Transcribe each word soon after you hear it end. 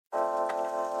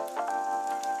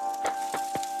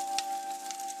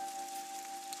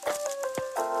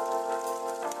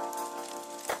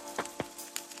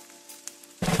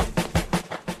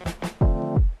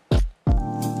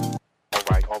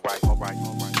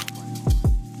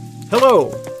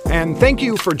Hello, and thank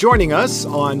you for joining us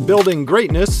on Building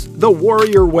Greatness the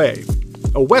Warrior Way,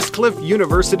 a Westcliff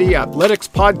University athletics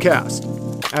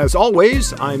podcast. As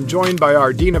always, I'm joined by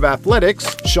our Dean of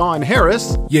Athletics, Sean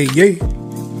Harris. Yay, yay.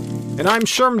 And I'm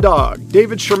Sherm Dog,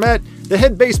 David Shermett, the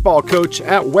head baseball coach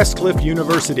at Westcliff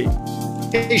University.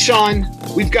 Hey, Sean,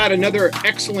 we've got another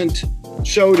excellent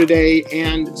show today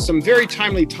and some very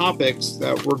timely topics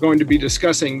that we're going to be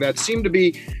discussing that seem to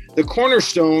be the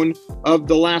cornerstone of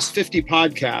the last 50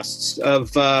 podcasts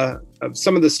of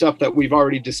some of the stuff that we've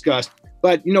already discussed.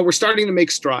 But, we're starting to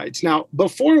make strides. Now,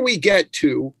 before we get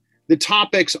to the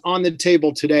topics on the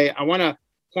table today, I want to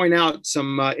point out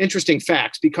some interesting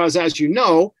facts because, as you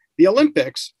know, the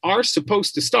Olympics are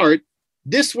supposed to start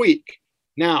this week.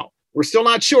 Now, we're still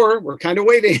not sure. We're kind of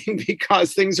waiting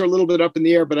because things are a little bit up in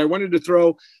the air, but I wanted to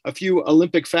throw a few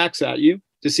Olympic facts at you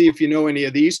to see if you know any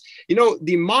of these.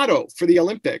 The motto for the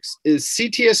Olympics is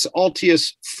Citius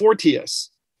Altius Fortius,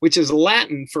 which is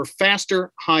Latin for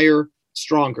faster, higher,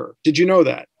 stronger. Did you know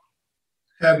that?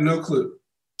 Have no clue.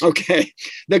 Okay.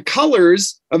 The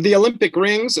colors of the Olympic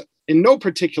rings, in no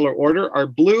particular order, are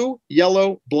blue,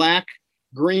 yellow, black,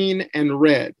 green, and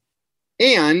red.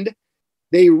 And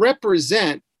they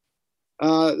represent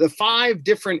the 5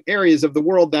 different areas of the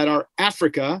world that are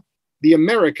Africa, the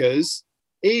Americas,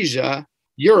 Asia,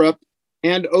 Europe,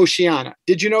 and Oceania.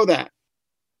 Did you know that?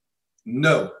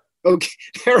 No.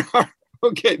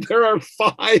 Okay, there are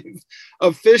 5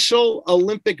 official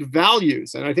Olympic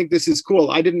values, and I think this is cool.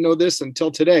 I didn't know this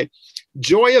until today.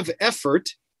 Joy of effort,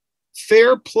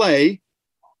 fair play,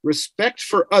 respect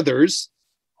for others,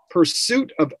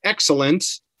 pursuit of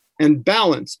excellence, and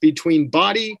balance between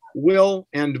body, will,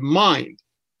 and mind.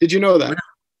 Did you know that?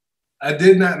 I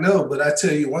did not know, but I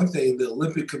tell you one thing, the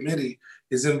Olympic Committee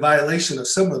is in violation of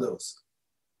some of those.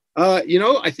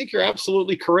 I think you're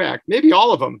absolutely correct. Maybe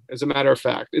all of them, as a matter of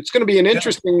fact. It's going to be an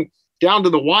interesting down to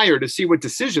the wire to see what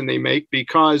decision they make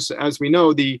because, as we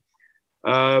know, the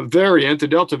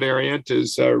Delta variant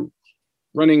is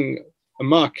running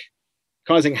amok,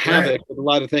 causing havoc with a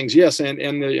lot of things. Yes, and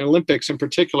the Olympics in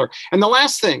particular. And the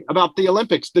last thing about the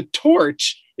Olympics, the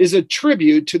torch is a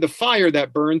tribute to the fire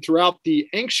that burned throughout the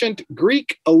ancient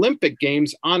Greek Olympic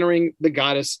Games honoring the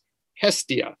goddess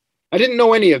Hestia. I didn't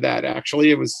know any of that,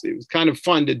 actually. It was kind of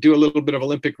fun to do a little bit of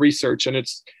Olympic research, and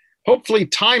it's hopefully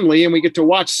timely, and we get to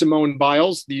watch Simone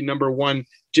Biles, the #1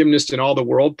 gymnast in all the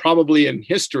world, probably in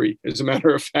history, as a matter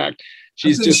of fact.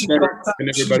 She's just better than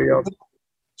everybody else.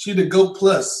 She's the GOAT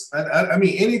plus. I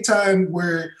mean, anytime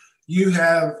where you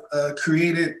have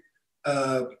created,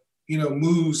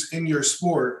 moves in your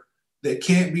sport that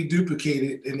can't be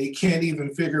duplicated and they can't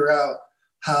even figure out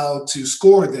how to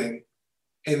score them,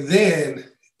 and then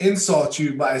insult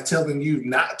you by telling you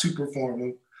not to perform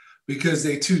them because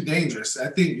they're too dangerous. I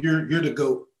think you're the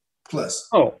GOAT plus.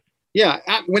 Oh, yeah.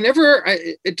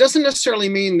 It doesn't necessarily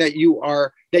mean that you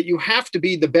have to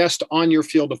be the best on your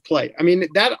field of play. I mean,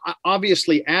 that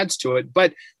obviously adds to it.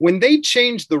 But when they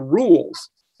change the rules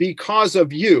because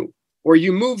of you, or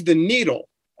you move the needle,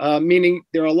 meaning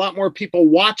there are a lot more people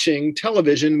watching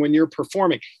television when you're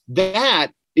performing, that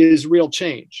is real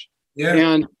change. Yeah.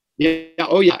 And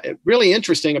really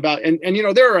interesting about, and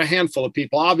there are a handful of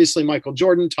people, obviously Michael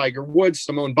Jordan, Tiger Woods,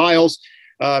 Simone Biles,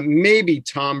 maybe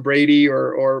Tom Brady,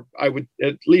 or I would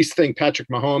at least think Patrick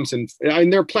Mahomes, and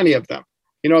there are plenty of them.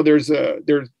 There's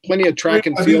plenty of track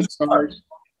and field stars.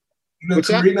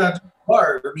 Kareem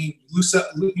Abdul-Jabbar. I mean,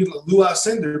 Lou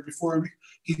Alcindor before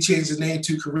he changed his name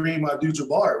to Kareem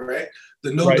Abdul-Jabbar, right?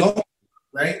 The dunk,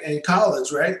 right? In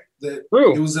college, right? It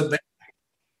was a ban.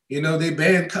 They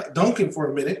banned dunking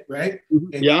for a minute, right?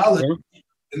 In college,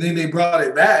 and then they brought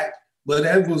it back. But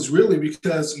that was really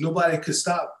because nobody could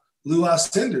stop Lou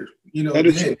Alcindor.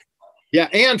 Yeah,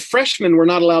 and freshmen were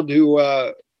not allowed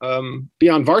to be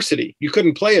on varsity. You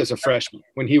couldn't play as a freshman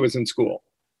when he was in school.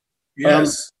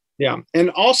 Yes. And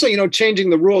also, changing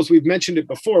the rules. We've mentioned it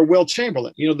before. Will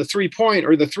Chamberlain, the 3-point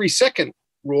or the 3-second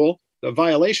rule, the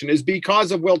violation is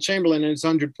because of Will Chamberlain and his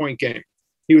 100-point game.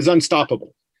 He was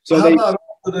unstoppable. So how about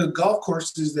all the golf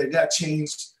courses that got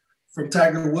changed from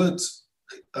Tiger Woods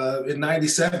in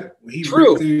 '97 when he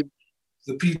went through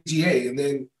the PGA, and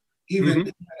then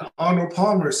even Arnold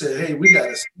Palmer said, "Hey, we got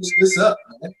to switch this up,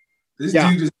 man. This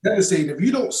dude is devastating. If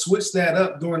you don't switch that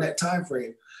up during that time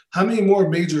frame, how many more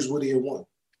majors would he have won?"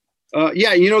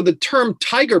 The term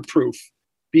Tiger proof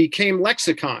became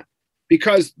lexicon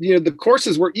because the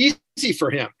courses were easy for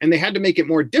him and they had to make it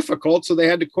more difficult, so they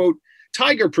had to quote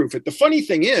Tiger proof it. The funny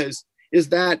thing is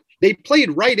that they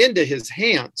played right into his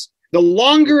hands. The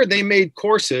longer they made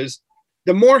courses,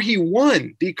 the more he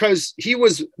won, because he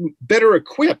was better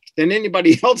equipped than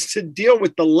anybody else to deal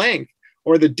with the length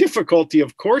or the difficulty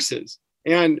of courses.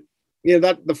 And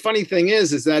that the funny thing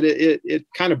is that it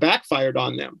kind of backfired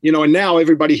on them, and now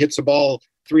everybody hits a ball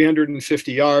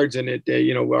 350 yards, and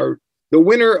the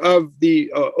winner of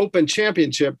the Open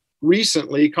Championship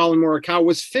recently, Colin Morikawa,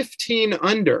 was 15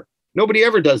 under. Nobody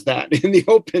ever does that in the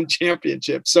Open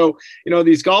Championship. So,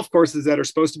 these golf courses that are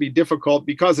supposed to be difficult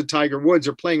because of Tiger Woods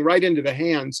are playing right into the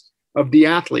hands of the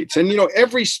athletes. And,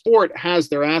 every sport has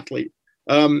their athlete.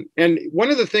 And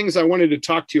one of the things I wanted to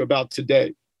talk to you about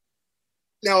today,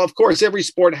 now, of course, every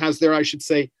sport has their, I should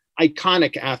say,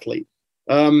 iconic athlete.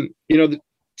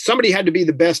 Somebody had to be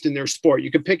the best in their sport.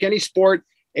 You could pick any sport,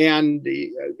 and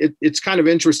it's kind of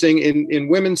interesting. In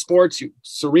women's sports,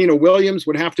 Serena Williams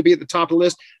would have to be at the top of the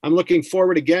list. I'm looking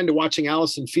forward again to watching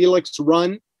Allyson Felix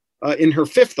run in her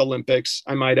 5th Olympics,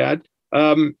 I might add.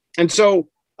 And so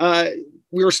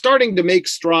we were starting to make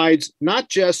strides, not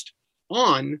just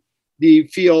on the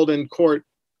field and court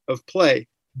of play,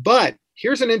 but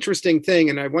here's an interesting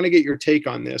thing, and I want to get your take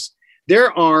on this.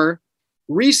 There are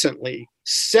recently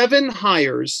 7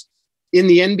 hires in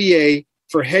the NBA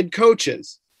for head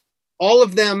coaches. All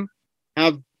of them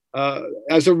have,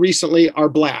 as of recently, are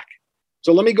Black.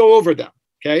 So let me go over them,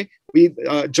 okay?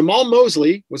 Jamal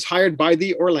Mosley was hired by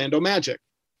the Orlando Magic.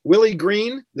 Willie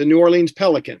Green, the New Orleans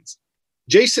Pelicans.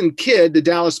 Jason Kidd, the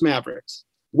Dallas Mavericks.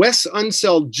 Wes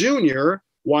Unseld Jr.,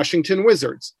 Washington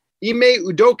Wizards. Ime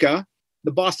Udoka,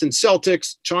 the Boston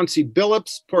Celtics. Chauncey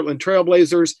Billups, Portland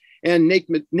Trailblazers. And Nate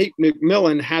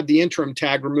McMillan had the interim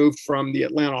tag removed from the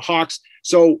Atlanta Hawks.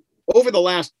 So over the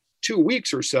last 2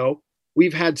 weeks or so,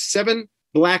 we've had 7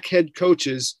 Black head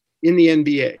coaches in the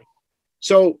NBA.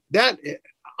 So that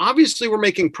obviously we're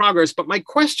making progress. But my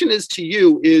question is to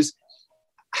you is,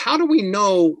 how do we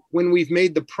know when we've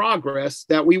made the progress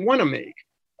that we want to make?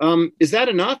 Is that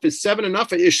enough? Is 7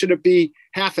 enough? Should it be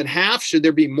half and half? Should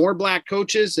there be more Black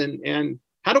coaches? And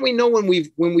how do we know when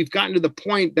we've gotten to the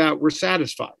point that we're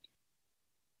satisfied?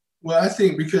 Well, I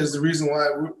think because the reason why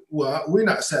we're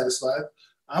not satisfied,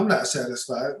 I'm not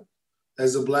satisfied.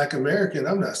 As a Black American,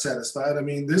 I'm not satisfied. I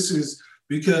mean, this is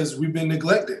because we've been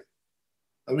neglected.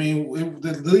 I mean,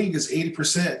 the league is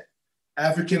 80%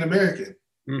 African American.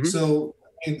 Mm-hmm. So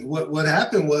what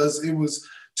happened was it was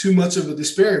too much of a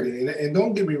disparity. And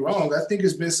don't get me wrong, I think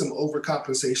there's been some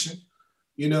overcompensation,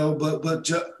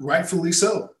 but rightfully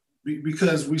so,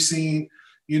 because we've seen,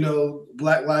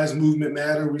 Black Lives Movement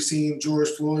matter. We've seen George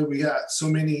Floyd. We got so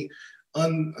many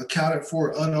unaccounted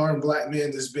for unarmed Black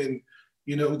men that's been,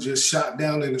 just shot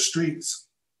down in the streets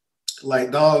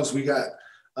like dogs. We got,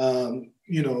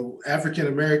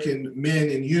 African-American men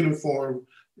in uniform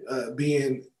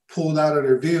being pulled out of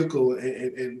their vehicle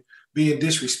and being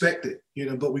disrespected,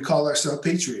 but we call ourselves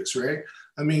patriots, right?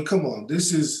 I mean, come on,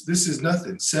 this is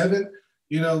nothing. 7,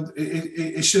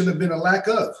 it shouldn't have been a lack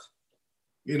of,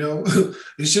 we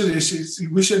shouldn't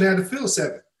have to fill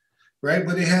 7, right?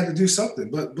 But they had to do something.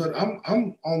 But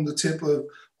I'm on the tip of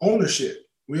ownership.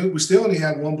 We still only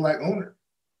have 1 Black owner.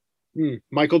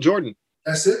 Michael Jordan.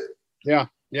 That's it. Yeah.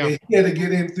 And he had to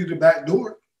get in through the back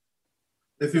door.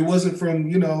 If it wasn't from,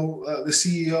 the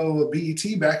CEO of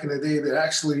BET back in the day that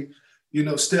actually,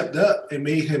 stepped up and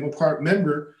made him a part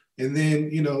member and then,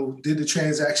 did the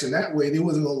transaction that way, they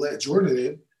wasn't going to let Jordan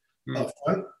in up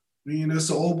front. It's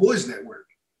the old boys network.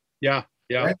 Yeah.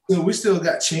 Right? So we still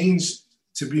got change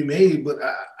to be made, but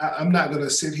I'm not going to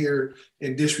sit here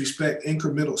and disrespect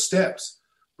incremental steps.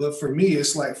 But for me,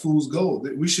 it's like fool's gold.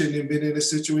 We shouldn't have been in this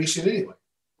situation anyway.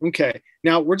 Okay.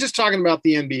 Now, we're just talking about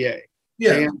the NBA.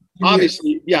 Yeah. And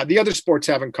obviously, the other sports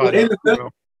haven't caught up.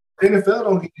 NFL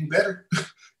don't get any better.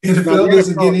 NFL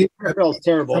doesn't get any better. NFL is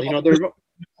terrible. There's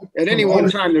at any one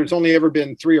time, there's only ever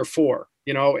been 3 or 4,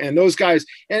 and those guys.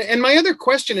 And my other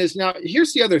question is, now,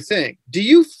 here's the other thing. Do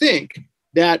you think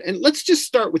that, and let's just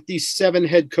start with these 7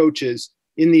 head coaches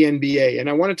in the NBA. And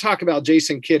I want to talk about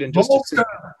Jason Kidd in just a second.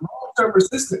 Long-term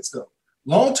assistants, though.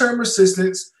 Long-term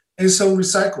assistants and some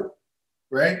recycled,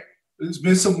 right? There's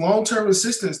been some long-term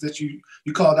assistants that you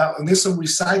called out, and there's some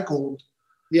recycled,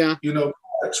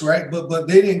 products, right? But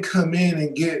they didn't come in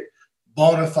and get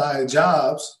bona fide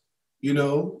jobs,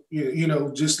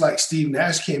 just like Steve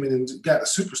Nash came in and got a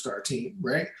superstar team,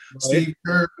 right? Steve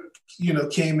Kerr,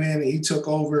 came in and he took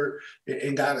over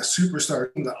and got a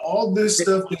superstar team. All this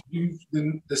stuff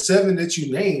that the 7 that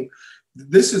you named,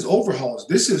 this is overhauls.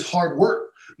 This is hard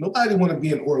work. Nobody want to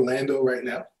be in Orlando right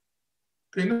now.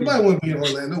 Okay, nobody want to be in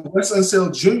Orlando. Wes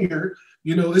Unseld Jr.,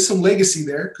 there's some legacy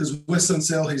there because Wes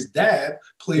Unseld, his dad,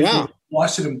 played for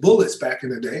Washington Bullets back in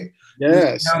the day.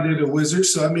 Yes. Now they're the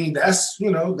Wizards. So, I mean, that's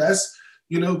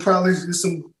probably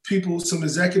some people, some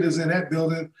executives in that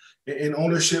building and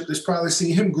ownership that's probably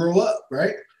seen him grow up,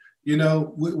 right?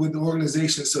 With the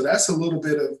organization. So that's a little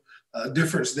bit of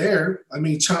difference there. I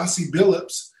mean, Chauncey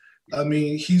Billups,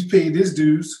 he's paid his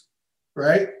dues,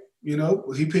 right?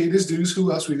 He paid his dues.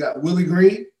 Who else we got? Willie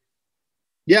Green.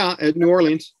 Yeah, at New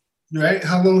Orleans. Right?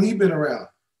 How long he been around?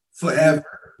 Forever.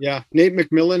 Yeah, Nate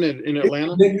McMillan in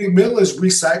Atlanta. Nate McMillan is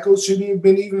recycled. Shouldn't have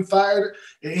been even fired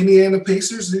at Indiana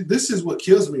Pacers. This is what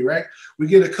kills me, right? We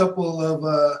get a couple of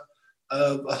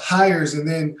hires, and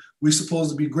then we're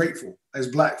supposed to be grateful as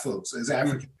Black folks, as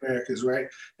African Americans, right?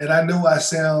 And I know I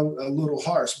sound a little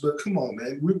harsh, but come on,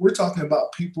 man. We're talking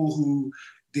about people who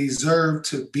deserve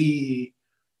to be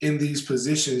in these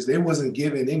positions. They wasn't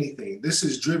given anything. This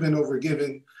is driven over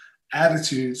given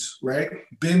attitudes, right?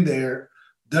 Been there,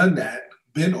 done that,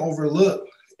 been overlooked,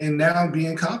 and now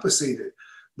being compensated.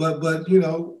 But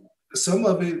some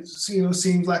of it,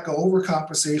 seems like an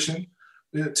overcompensation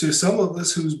to some of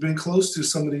us who's been close to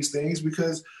some of these things,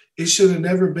 because it should have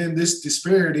never been this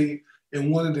disparity in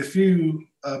one of the few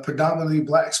predominantly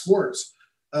Black sports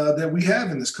that we have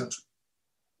in this country.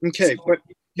 Okay, so but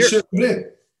it should have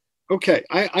been. Okay,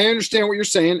 I understand what you're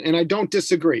saying, and I don't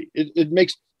disagree. It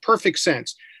makes perfect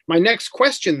sense. My next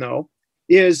question, though,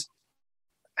 is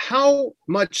how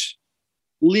much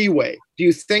leeway do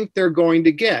you think they're going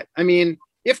to get? I mean,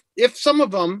 if some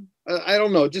of them, I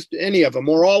don't know, just any of them,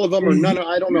 or all of them, or none of,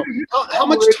 I don't know. How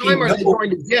much time are they going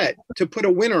to get to put a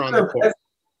winner on the court?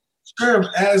 Sure,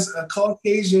 as a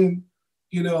Caucasian,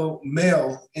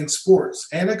 male in sports,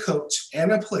 and a coach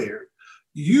and a player,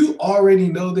 you already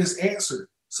know this answer.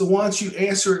 So why don't you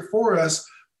answer it for us?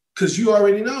 Because you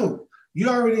already know. You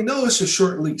already know it's a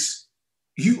short lease.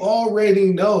 You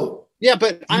already know. Yeah,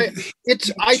 but I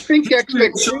think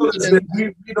expectations.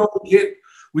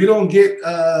 We don't get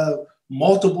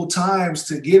multiple times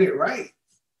to get it right.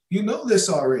 You know this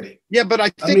already. Yeah, but I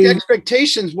think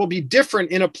expectations will be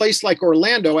different in a place like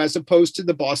Orlando as opposed to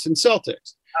the Boston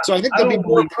Celtics. So I think there'll be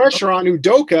more pressure on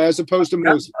Udoka as opposed to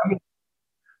Moses.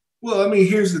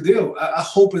 Here's the deal. I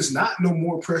hope it's not no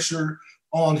more pressure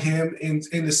on him in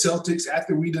the Celtics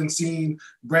after we done seen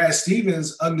Brad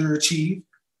Stevens underachieve.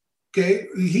 Okay,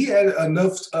 he had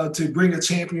enough to bring a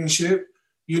championship,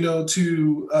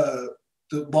 to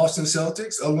the Boston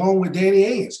Celtics along with Danny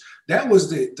Ainge. That was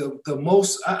the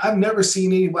most. I've never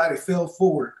seen anybody fell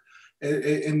forward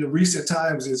in the recent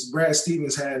times as Brad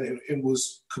Stevens had and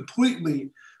was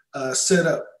completely set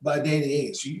up by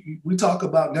Danny Ainge. We talk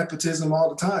about nepotism all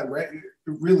the time, right?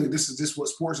 Really, this is just what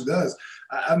sports does.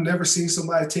 I've never seen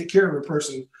somebody take care of a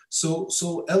person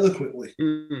so eloquently,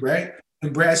 right?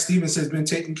 And Brad Stevens has been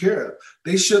taken care of.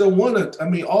 They should have won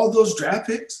all those draft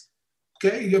picks.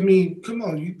 Okay, come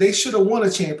on, they should have won a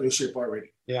championship already.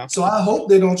 Yeah. So I hope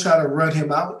they don't try to run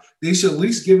him out. They should at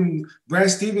least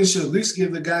Brad Stevens should at least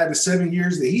give the guy the 7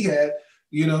 years that he had,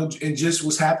 and just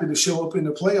was happy to show up in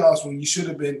the playoffs when you should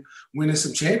have been winning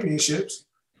some championships.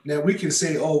 Now we can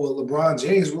say, LeBron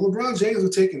James. Well, LeBron James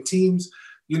was taking teams,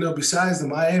 besides the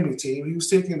Miami team. He was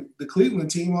taking the Cleveland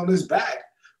team on his back,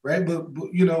 right? But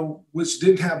which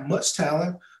didn't have much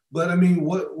talent. But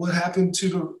what happened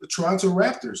to the Toronto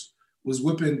Raptors was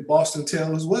whipping Boston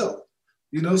tail as well.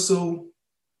 So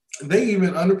they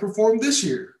even underperformed this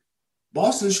year.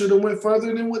 Boston should have went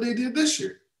further than what they did this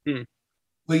year.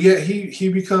 But yet he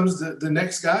becomes the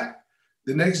next guy,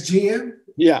 the next GM.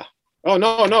 Yeah. Oh,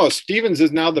 no. Stevens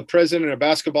is now the president of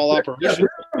basketball operations. Yeah,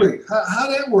 really? How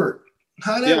that work?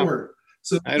 Work?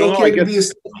 So I don't know.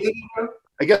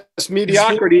 I guess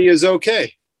mediocrity is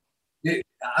okay. Yeah,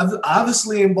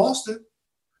 obviously in Boston.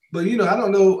 But, I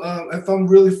don't know if I'm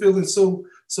really feeling so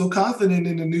confident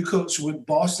in the new coach with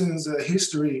Boston's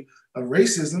history of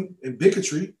racism and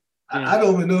bigotry. I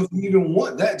don't even know if we even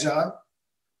want that job,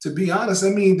 to be honest.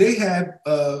 They had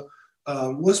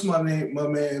what's my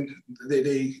man that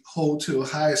they hold to a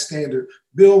higher standard,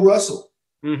 Bill Russell.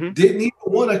 Didn't even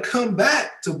want to come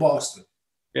back to Boston.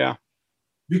 Yeah.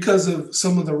 Because of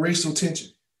some of the racial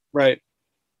tension. Right.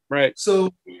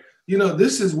 So,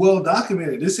 this is well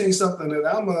documented. This ain't something that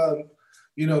I'm,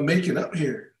 making up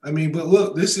here. But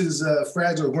look, this is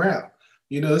fragile ground.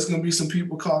 It's going to be some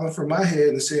people calling for my head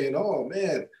and saying, oh,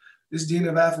 man, this dean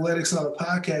of athletics on a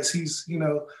podcast, he's,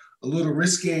 a little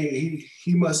risque.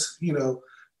 He must,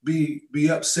 be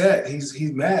upset.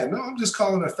 He's mad. No, I'm just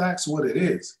calling the facts what it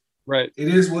is. Right. It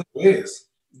is what it is.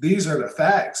 These are the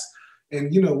facts.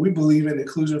 And, we believe in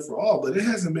inclusion for all, but it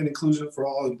hasn't been inclusion for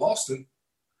all in Boston.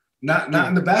 Not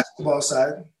in the basketball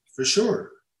side, for sure.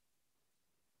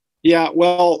 Yeah,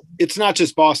 well, it's not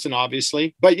just Boston,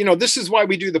 obviously, but this is why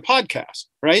we do the podcast,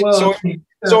 right? Well,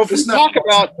 so if we talk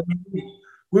about,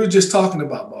 we're just talking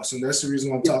about Boston. That's the reason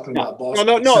why I'm talking about Boston.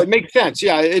 No, it makes sense.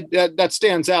 Yeah, that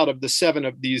stands out of the 7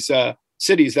 of these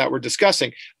cities that we're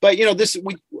discussing. But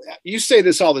you say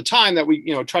this all the time, that we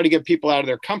try to get people out of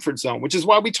their comfort zone, which is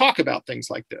why we talk about things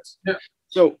like this. Yeah.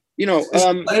 So it's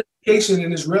education,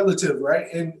 and it's relative, right?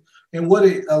 And what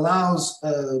it allows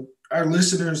our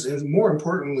listeners, and more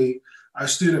importantly, our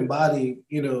student body,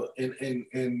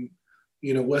 and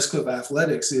Westcliff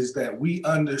Athletics, is that we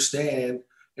understand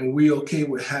and we okay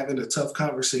with having the tough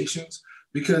conversations,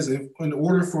 because in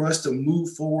order for us to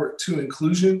move forward to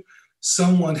inclusion,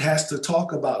 someone has to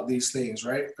talk about these things,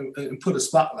 right? And put a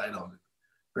spotlight on it,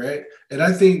 right? And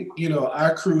I think,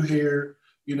 our crew here,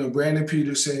 Brandon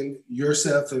Peterson,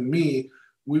 yourself, and me,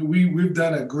 we've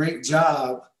done a great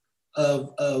job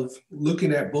of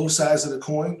looking at both sides of the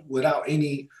coin without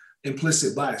any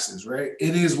implicit biases, right?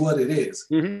 It is what it is.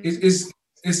 Mm-hmm.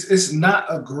 It's not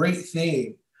a great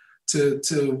thing to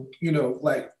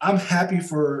I'm happy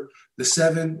for the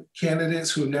 7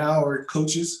 candidates who now are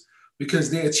coaches, because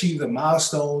they achieved a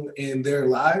milestone in their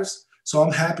lives. So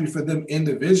I'm happy for them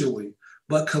individually,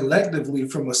 but collectively,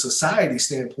 from a society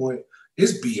standpoint,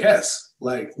 it's BS.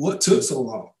 Like, what took so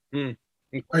long? Mm.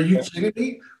 Are you kidding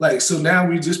me? Like, so now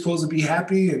we're just supposed to be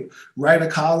happy and write a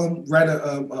column, write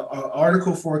a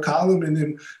article for a column, and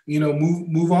then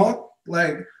move on.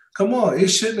 Like, come on, it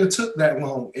shouldn't have took that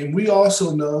long. And we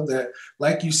also know that,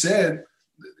 like you said,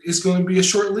 it's going to be a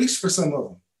short leash for some of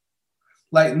them.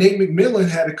 Like Nate McMillan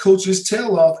had a coach's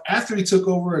tail off after he took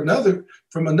over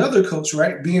from another coach,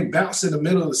 right? Being bounced in the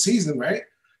middle of the season, right?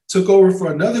 Took over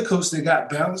for another coach that got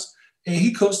bounced, and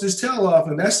he coached his tail off.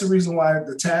 And that's the reason why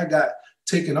the tag got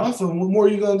taken off of him. What more are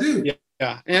you going to do?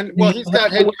 Yeah. And he's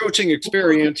got head coaching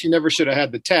experience. He never should have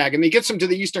had the tag. And he gets him to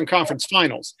the Eastern Conference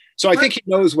Finals. So I think he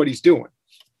knows what he's doing.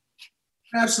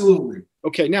 Absolutely.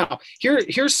 Okay, now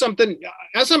here's something.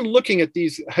 As I'm looking at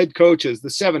these head coaches, the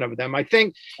 7 of them, I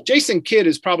think Jason Kidd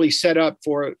is probably set up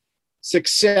for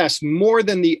success more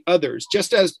than the others,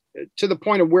 just as to the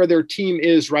point of where their team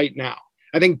is right now.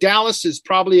 I think Dallas is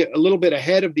probably a little bit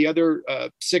ahead of the other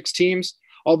 6 teams,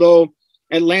 although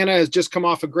Atlanta has just come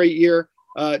off a great year.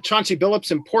 Chauncey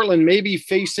Billups in Portland may be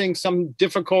facing some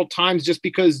difficult times just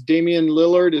because Damian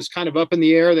Lillard is kind of up in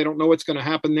the air. They don't know what's going to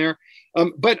happen there.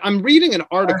 But I'm reading an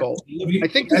article. I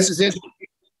think this is it.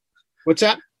 What's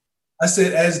that? I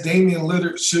said, as Damian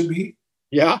Lillard should be.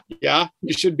 Yeah.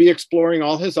 You should be exploring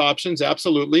all his options.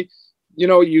 Absolutely.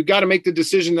 You got to make the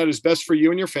decision that is best for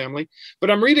you and your family.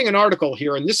 But I'm reading an article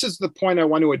here, and this is the point I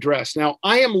want to address. Now,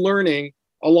 I am learning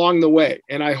along the way,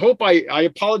 and I hope I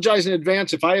apologize in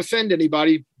advance if I offend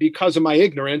anybody because of my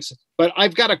ignorance, but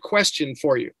I've got a question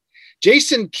for you.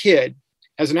 Jason Kidd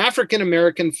has an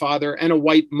African-American father and a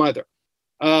white mother.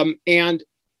 As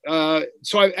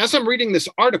I'm reading this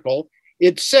article,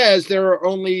 it says there are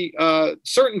only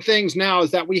certain things now, is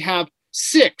that we have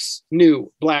 6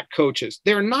 new Black coaches.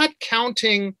 They're not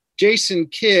counting Jason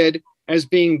Kidd as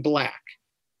being Black.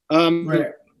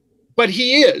 Right. But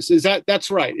he is that's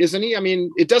right, isn't he? I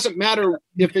mean, it doesn't matter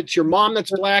if it's your mom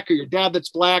that's Black or your dad that's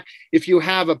Black. If you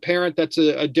have a parent that's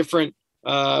a different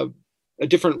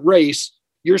race,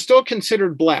 you're still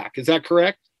considered Black. Is that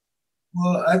correct?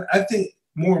 Well, I think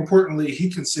more importantly,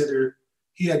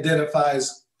 he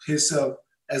identifies himself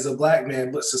as a Black man,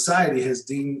 but society has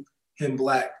deemed him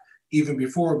Black even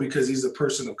before, because he's a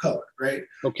person of color, right?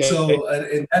 Okay. So,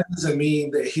 and that doesn't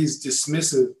mean that he's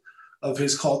dismissive of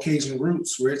his Caucasian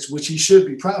roots, which he should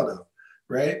be proud of,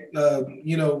 right?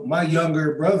 My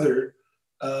younger brother,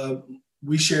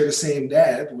 we share the same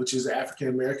dad, which is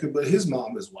African-American, but his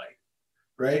mom is white,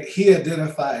 right? He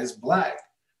identifies Black,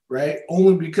 right?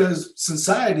 Only because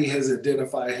society has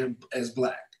identified him as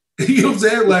Black. You know what I'm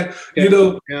saying? Like,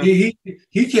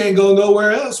 he can't go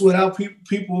nowhere else without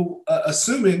people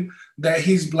assuming that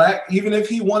he's Black, even if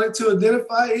he wanted to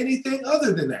identify anything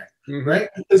other than that, mm-hmm. right?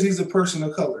 Because he's a person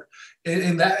of color.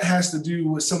 And that has to do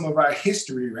with some of our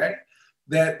history, right?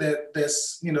 That's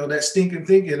that stinking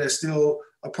thinking that's still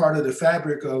a part of the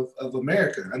fabric of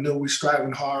America. I know we're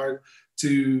striving hard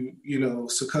to,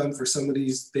 succumb for some of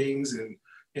these things, and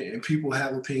people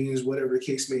have opinions, whatever the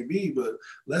case may be, but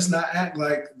let's not act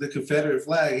like the Confederate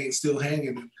flag ain't still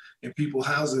hanging in people's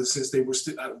houses since they were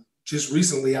just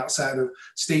recently outside of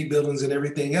state buildings and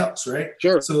everything else, right?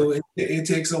 Sure. So it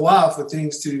takes a while for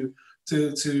things to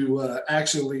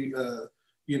actually,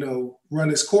 run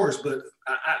its course. But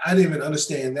I didn't even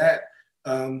understand that.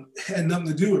 Had nothing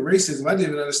to do with racism. I didn't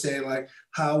even understand like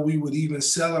how we would even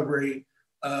celebrate,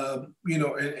 and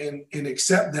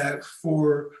accept that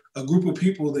for a group of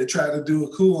people that tried to do a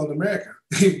coup on America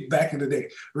back in the day,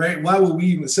 right? Why would we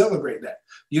even celebrate that?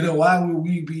 Why would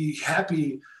we be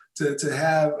happy to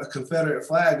have a Confederate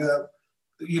flag up,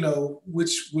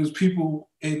 which was people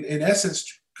in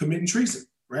essence committing treason,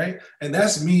 right? And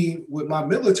that's me with my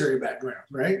military background,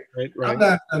 right? Right. I'm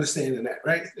not understanding that,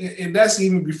 right? And that's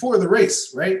even before the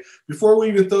race, right? Before we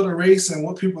even throw the race and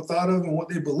what people thought of and what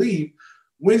they believe,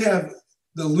 when have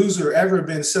the loser ever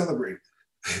been celebrated?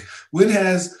 When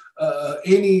has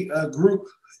any group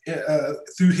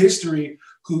through history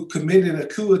who committed a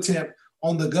coup attempt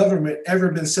on the government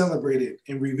ever been celebrated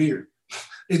and revered?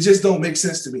 It just don't make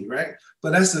sense to me, right?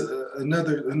 But that's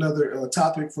another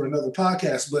topic for another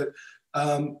podcast. But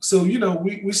so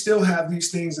we still have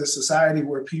these things in society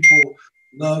where people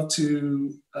love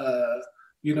to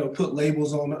put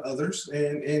labels on others.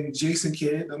 And Jason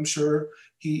Kidd, I'm sure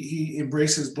he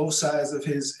embraces both sides of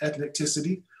his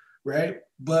ethnicity, right?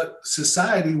 But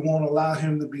society won't allow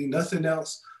him to be nothing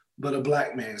else but a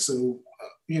Black man. So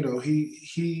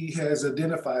he has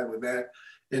identified with that.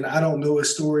 And I don't know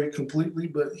his story completely,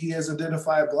 but he has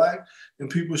identified Black, and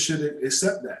people should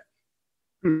accept that.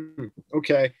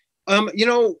 Okay.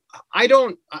 I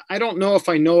don't know if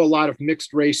I know a lot of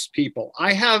mixed race people.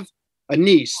 I have a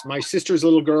niece. My sister's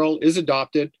little girl is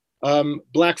adopted,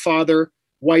 Black father,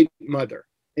 white mother.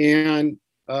 And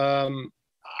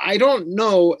I don't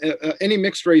know any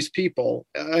mixed race people,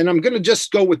 and I'm going to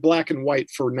just go with Black and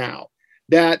white for now,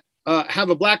 that have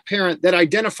a Black parent that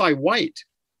identify white.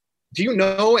 Do you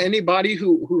know anybody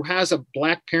who has a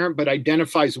Black parent but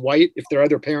identifies white if their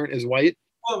other parent is white?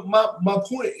 Well, my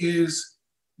point is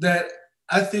that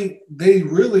I think they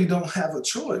really don't have a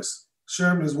choice,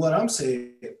 Sherman, is what I'm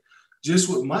saying. Just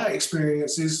with my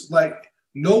experiences, like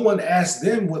no one asked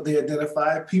them what they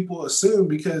identify. People assume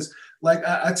because, like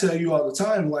I tell you all the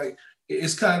time, like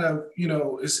it's kind of,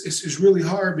 it's really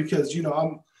hard because,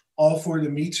 I'm all for the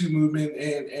Me Too movement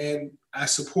and I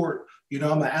support,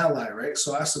 I'm an ally, right?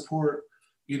 So I support,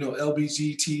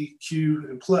 LGBTQ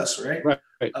and plus, right?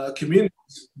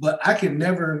 Communities, but I can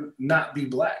never not be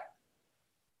Black.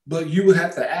 But you would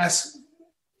have to ask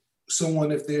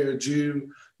someone if they're a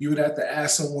Jew. You would have to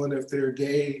ask someone if they're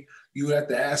gay. You would have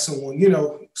to ask someone,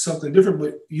 something different,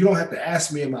 but you don't have to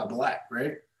ask me, am I Black,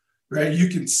 right? Right? You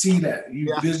can see that.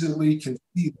 You visually can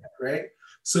see that, right?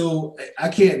 So I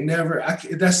can't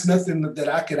that's nothing that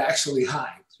I could actually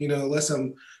hide, unless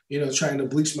I'm, trying to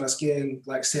bleach my skin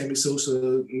like Sammy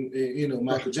Sosa,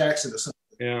 Michael Jackson or something.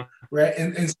 Yeah. Right.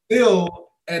 And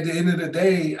still, at the end of the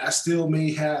day, I still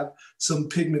may have some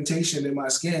pigmentation in my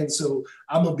skin. So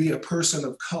I'm going to be a person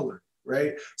of color.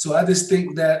 Right. So I just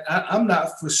think that I'm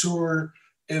not for sure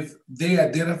if they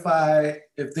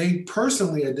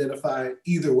personally identify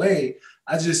either way.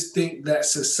 I just think that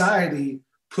society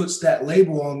puts that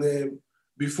label on them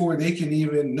before they can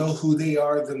even know who they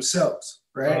are themselves.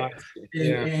 Right.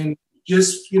 And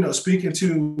just, speaking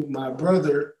to my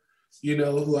brother,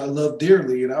 who I love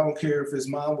dearly, and I don't care if his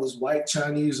mom was white,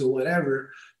 Chinese, or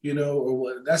whatever, or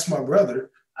what, that's my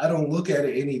brother. I don't look at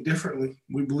it any differently.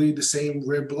 We bleed the same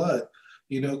red blood,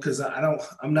 because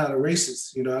I'm not a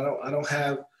racist. I don't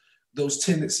have those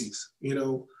tendencies,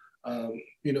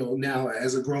 now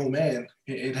as a grown man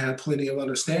and have plenty of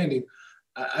understanding.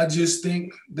 I just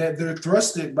think that they're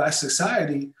thrusted by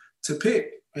society to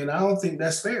pick, and I don't think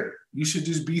that's fair. You should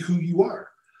just be who you are.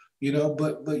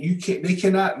 But they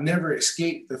cannot never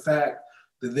escape the fact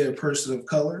that they're a person of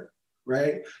color,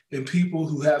 right? And people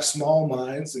who have small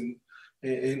minds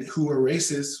and who are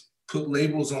racist put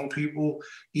labels on people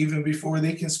even before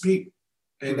they can speak.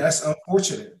 And that's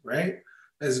unfortunate, right?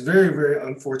 That's very, very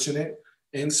unfortunate.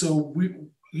 And so we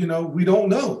don't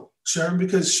know, Sharon,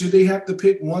 because should they have to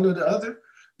pick one or the other?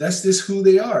 That's just who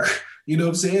they are. You know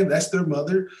what I'm saying? That's their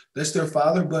mother, that's their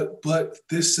father, but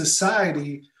this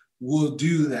society will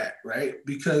do that, right?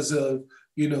 Because of,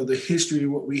 the history,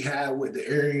 what we have with the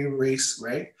Aryan race,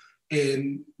 right?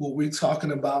 And what we're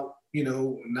talking about,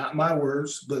 not my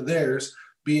words, but theirs,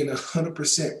 being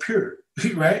 100% pure,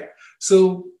 right?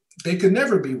 So they could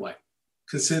never be white.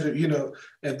 Consider,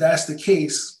 if that's the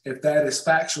case, if that is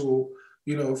factual,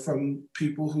 from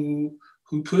people who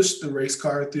pushed the race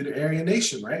card through the Aryan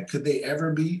nation, right? Could they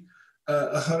ever be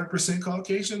 100%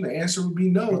 Caucasian? The answer would be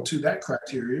no to that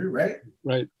criteria, right?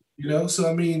 Right. So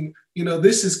I mean,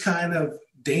 this is kind of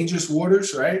dangerous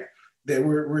waters, right? That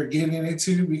we're getting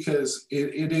into because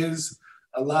it is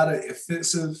a lot of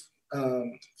offensive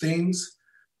things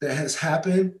that has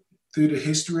happened through the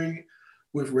history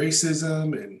with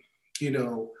racism and,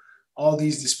 all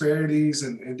these disparities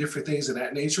and different things of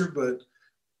that nature. But,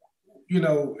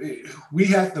 we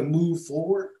have to move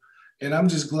forward. And I'm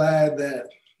just glad that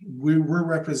we're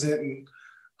representing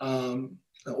an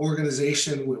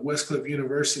organization with Westcliff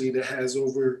University that has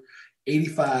over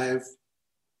 85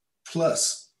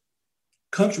 plus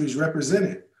countries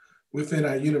represented within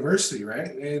our university,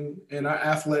 right? And our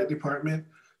athletic department,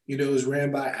 you know, is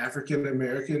ran by African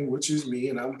American, which is me,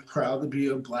 and I'm proud to be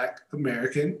a Black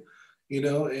American, you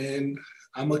know, and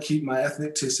I'm gonna keep my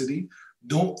ethnicity.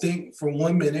 Don't think for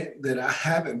 1 minute that I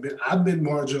haven't been. I've been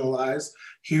marginalized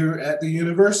here at the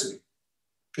university.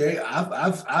 Okay,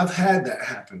 I've had that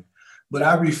happen, but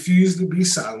I refuse to be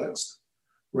silenced,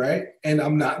 right? And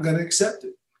I'm not gonna accept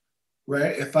it,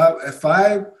 right? If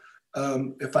I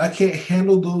can't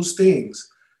handle those things,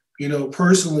 you know,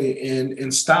 personally,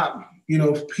 and stop, you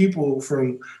know, people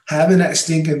from having that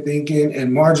stinking thinking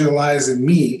and marginalizing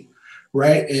me,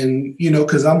 right? And, you know,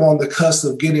 because I'm on the cusp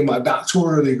of getting my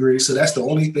doctoral degree. So that's the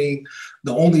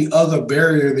only other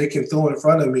barrier they can throw in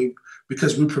front of me,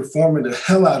 because we're performing the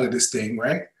hell out of this thing,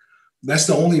 right? That's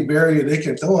the only barrier they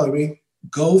can throw at me.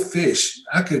 Go fish.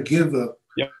 I could give a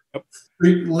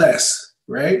freak less,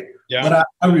 right? Yeah. But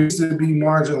I refuse to be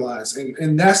marginalized.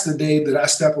 And that's the day that I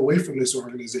step away from this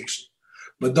organization.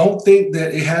 But don't think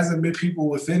that it hasn't been people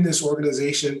within this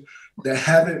organization that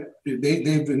haven't,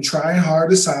 they've been trying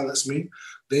hard to silence me.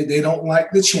 They don't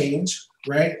like the change,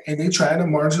 right? And they try to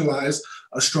marginalize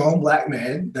a strong Black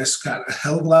man that's got a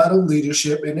hell of a lot of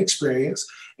leadership and experience.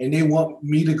 And they want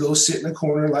me to go sit in the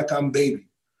corner like I'm Baby.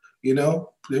 You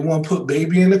know, they want to put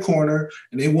Baby in the corner,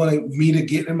 and they want me to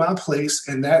get in my place.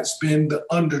 And that's been the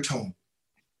undertone.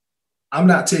 I'm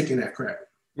not taking that crap.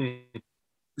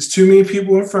 There's too many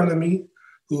people in front of me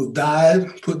who have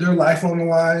died, put their life on the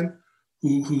line,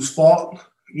 who's fought,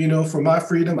 you know, for my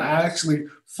freedom. I actually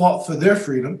fought for their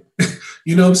freedom.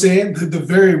 You know what I'm saying? The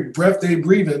very breath they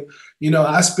breathe in, you know,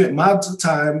 I spent my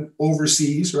time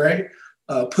overseas, right?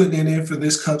 Putting it in for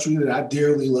this country that I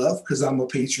dearly love because I'm a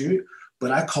patriot,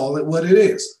 but I call it what it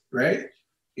is, right?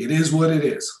 It is what it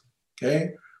is,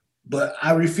 okay? But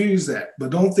I refuse that.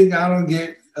 But don't think I don't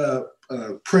get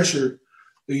pressure,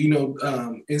 you know,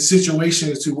 in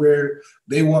situations to where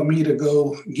they want me to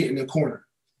go get in the corner.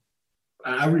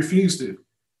 I refuse to.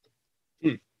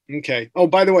 Okay. Oh,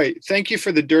 by the way, thank you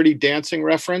for the Dirty Dancing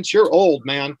reference. You're old,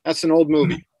 man. That's an old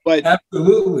movie. But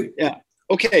absolutely. Yeah.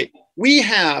 Okay. We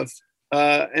have,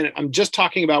 and I'm just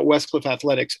talking about Westcliff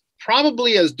Athletics,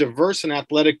 probably as diverse an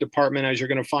athletic department as you're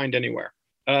going to find anywhere.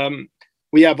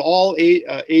 We have all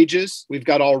ages. We've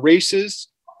got all races.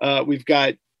 We've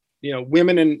got, you know,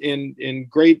 women in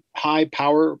great high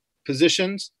power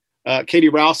positions. Katie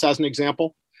Rouse as an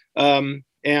example.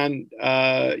 And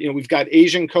you know, we've got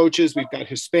Asian coaches, we've got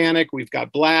Hispanic, we've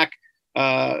got Black,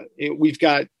 we've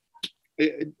got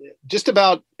just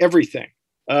about everything.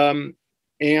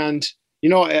 And you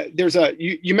know, there's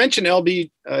you mentioned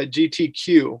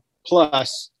LGBTQ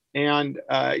plus, and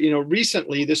you know,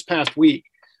 recently this past week,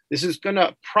 this is going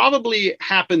to probably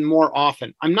happen more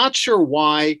often. I'm not sure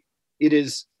why it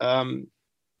is a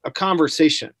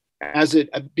conversation.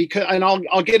 Because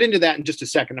I'll get into that in just a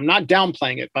second. I'm not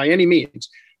downplaying it by any means,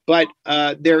 but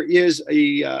there is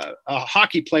a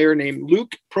hockey player named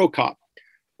Luke Prokop,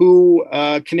 who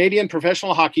Canadian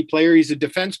professional hockey player. He's a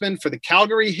defenseman for the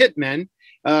Calgary Hitmen,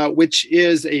 which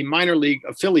is a minor league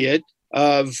affiliate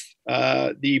of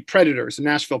the Predators, the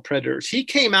Nashville Predators. He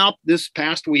came out this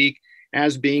past week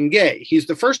as being gay. He's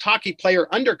the first hockey player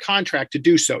under contract to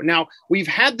do so. Now, we've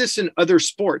had this in other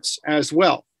sports as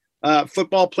well.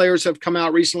 Football players have come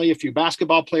out recently. A few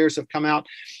basketball players have come out.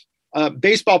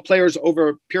 Baseball players over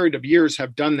a period of years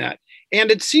have done that.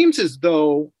 And it seems as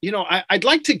though, you know, I'd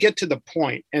like to get to the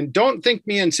point, and don't think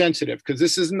me insensitive, because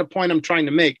this isn't the point I'm trying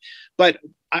to make, but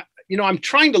you know, I'm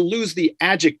trying to lose the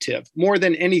adjective more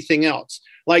than anything else.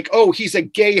 Like, oh, he's a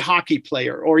gay hockey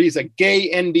player, or he's a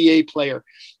gay NBA player.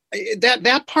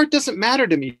 That part doesn't matter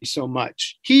to me so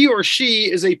much. He or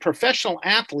she is a professional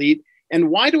athlete. And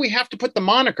why do we have to put the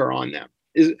moniker on them?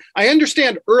 I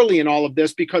understand early in all of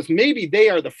this, because maybe they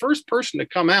are the first person to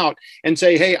come out and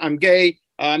say, hey, I'm gay.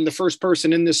 I'm the first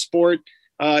person in this sport.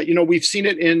 You know, we've seen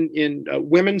it in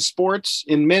women's sports,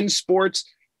 in men's sports,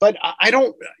 but I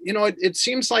don't, you know, it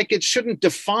seems like it shouldn't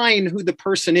define who the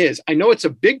person is. I know it's a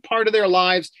big part of their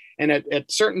lives, and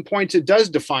at certain points it does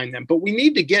define them, but we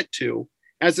need to get to,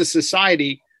 as a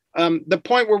society, the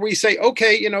point where we say,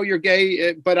 okay, you know, you're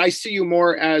gay, but I see you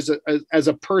more as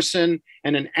a person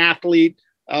and an athlete.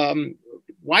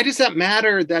 Why does that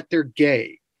matter that they're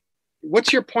gay?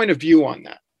 What's your point of view on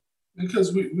that?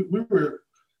 Because we were,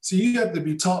 see, you have to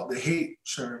be taught to hate,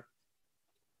 sure.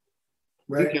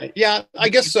 Right? Okay. Yeah, I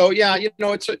guess so. Yeah, you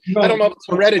know, I don't know if it's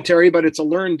hereditary, but it's a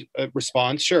learned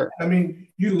response. Sure. I mean,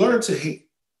 you learn to hate.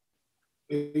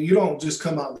 You don't just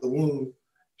come out of the womb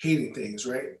hating things,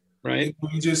 right? Right.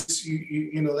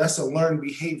 You know, that's a learned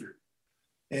behavior.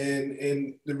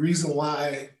 And the reason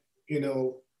why, you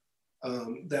know,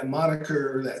 that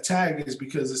moniker or that tag is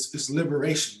because it's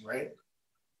liberation, right?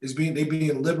 They're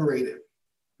being liberated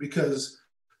because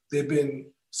they've been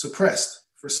suppressed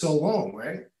for so long,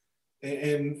 right?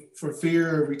 And for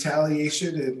fear of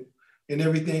retaliation and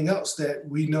everything else that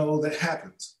we know that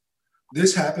happens.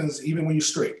 This happens even when you're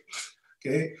straight.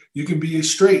 Okay, you can be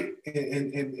straight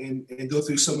and go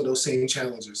through some of those same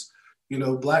challenges. You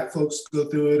know, Black folks go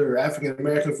through it, or African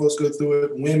American folks go through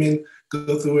it. Women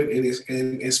go through it,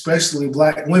 and especially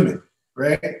Black women,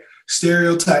 right?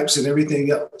 Stereotypes and everything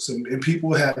else, and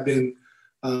people have been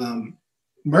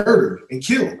murdered and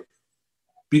killed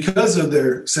because of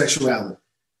their sexuality,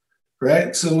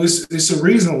 right? So it's a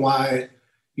reason why,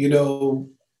 you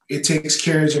know, it takes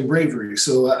courage and bravery.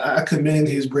 So I commend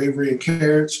his bravery and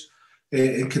courage.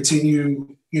 And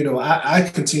continue, you know, I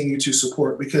continue to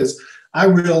support, because I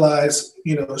realized,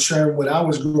 you know, Sherm, when I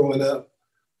was growing up,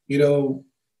 you know,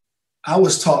 I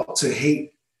was taught to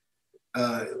hate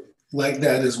like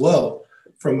that as well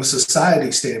from a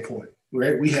society standpoint,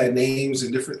 right? We had names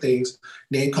and different things,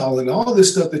 name calling, all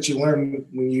this stuff that you learn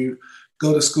when you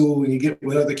go to school and you get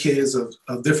with other kids of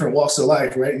different walks of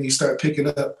life, right? And you start picking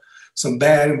up some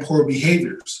bad and poor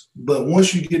behaviors. But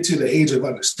once you get to the age of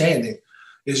understanding,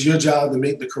 it's your job to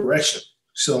make the correction.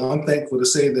 So I'm thankful to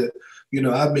say that, you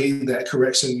know, I made that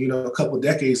correction, you know, a couple of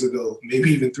decades ago, maybe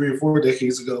even 3 or 4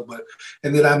 decades ago.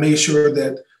 And then I made sure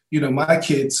that, you know, my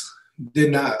kids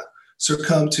did not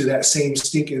succumb to that same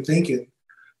stinking thinking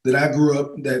that I grew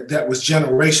up, that was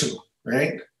generational,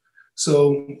 right?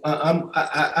 So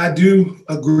I do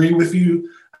agree with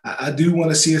you. I do want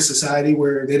to see a society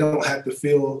where they don't have to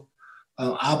feel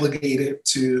obligated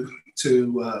to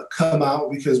come out,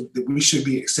 because we should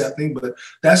be accepting. But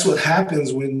that's what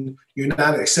happens when you're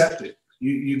not accepted.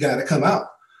 You got to come out,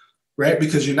 right?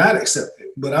 Because you're not accepted.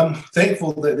 But I'm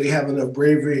thankful that they have enough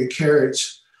bravery and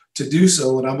courage to do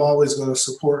so. And I'm always going to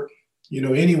support, you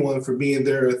know, anyone for being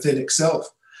their authentic self.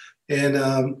 And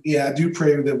I do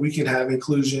pray that we can have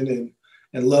inclusion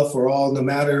and love for all, no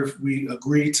matter if we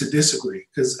agree to disagree.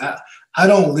 Because I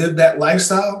don't live that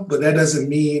lifestyle, but that doesn't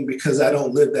mean because I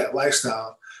don't live that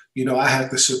lifestyle, you know, I have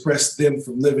to suppress them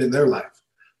from living their life.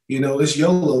 You know, it's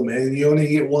YOLO, man. You only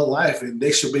get one life, and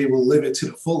they should be able to live it to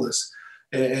the fullest.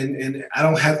 And I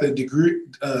don't have to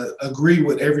agree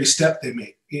with every step they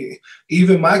make.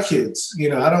 Even my kids, you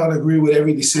know, I don't agree with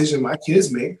every decision my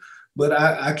kids make, but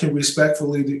I can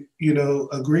respectfully, you know,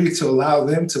 agree to allow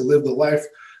them to live the life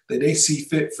that they see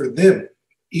fit for them,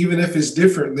 even if it's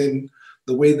different than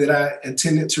the way that I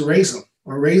intended to raise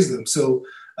them. So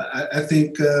I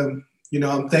think, you know,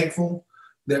 I'm thankful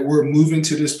that we're moving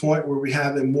to this point where we're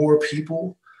having more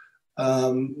people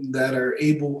that are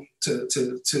able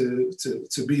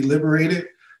to be liberated.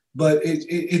 But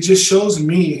it just shows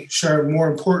me, Sharon, more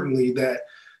importantly, that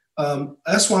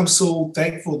that's why I'm so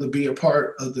thankful to be a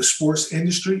part of the sports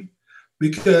industry,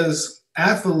 because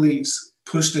athletes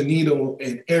push the needle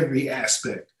in every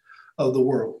aspect of the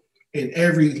world, in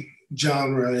every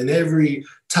genre, in every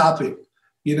topic.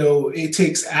 You know, it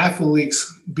takes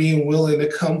athletes being willing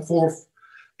to come forth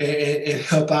and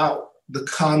help out the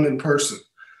common person,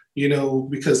 you know,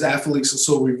 because athletes are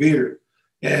so revered.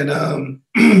 And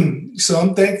so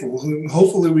I'm thankful.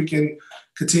 Hopefully we can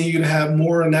continue to have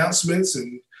more announcements,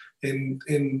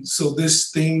 and so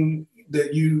this thing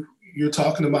that you're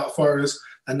talking about, as far as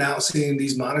announcing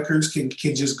these monikers,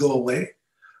 can just go away.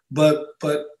 But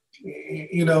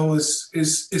you know,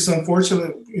 it's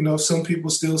unfortunate. You know, some people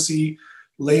still see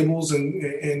labels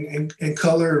and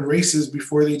color and races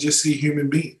before they just see human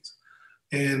beings.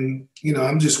 And you know,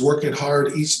 I'm just working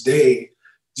hard each day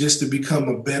just to become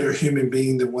a better human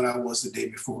being than what I was the day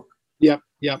before. Yep.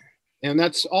 And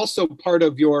that's also part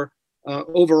of your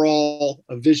overall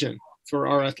vision for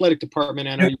our athletic department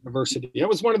and our university. That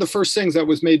was one of the first things that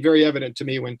was made very evident to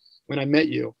me when I met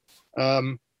you.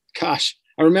 Gosh,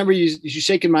 I remember you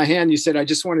shaking my hand. You said, "I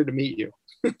just wanted to meet you."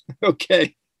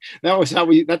 Okay. That's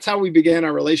how we began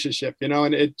our relationship, you know,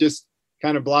 and it just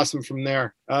kind of blossomed from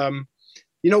there.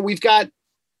 You know, we've got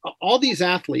all these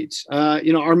athletes,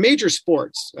 you know, our major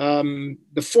sports,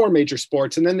 the 4 major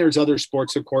sports, and then there's other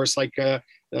sports, of course, like you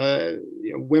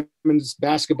know, women's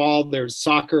basketball, there's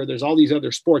soccer, there's all these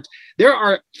other sports. There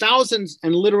are thousands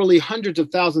and literally hundreds of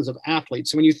thousands of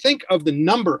athletes. So when you think of the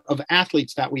number of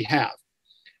athletes that we have,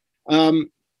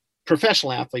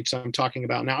 professional athletes I'm talking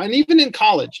about now, and even in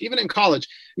college, you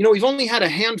know, we've only had a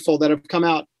handful that have come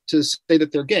out to say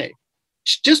that they're gay.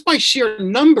 Just by sheer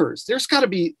numbers, there's got to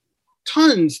be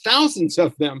tons, thousands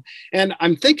of them. And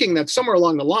I'm thinking that somewhere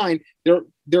along the line,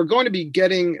 they're going to be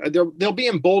they'll be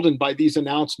emboldened by these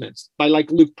announcements by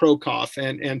like Luke Prokof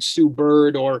and Sue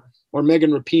Bird or or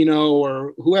Megan Rapinoe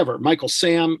or whoever, Michael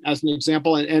Sam as an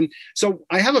example. And so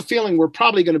I have a feeling we're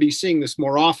probably going to be seeing this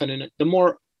more often. And the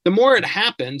more it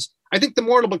happens, I think the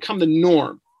more it'll become the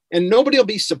norm, and nobody will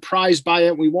be surprised by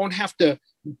it. We won't have to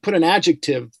put an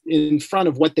adjective in front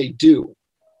of what they do.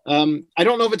 I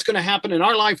don't know if it's going to happen in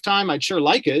our lifetime. I'd sure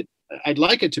like it. I'd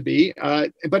like it to be,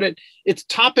 but it's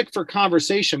topic for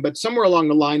conversation. But somewhere along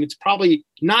the line, it's probably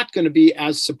not going to be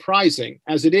as surprising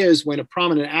as it is when a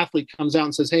prominent athlete comes out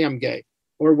and says, "Hey, I'm gay,"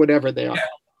 or whatever they are.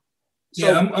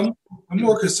 Yeah, I'm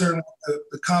more concerned with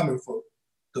the common folk,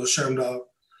 though, Sherm Dog,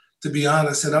 to be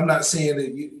honest. And I'm not saying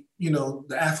that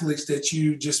the athletes that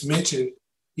you just mentioned,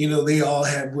 they all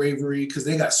have bravery because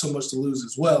they got so much to lose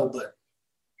as well. But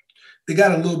they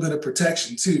got a little bit of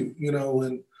protection too,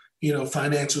 and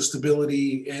financial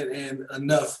stability and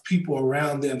enough people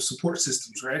around them, support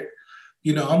systems, right?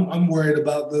 I'm worried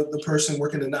about the person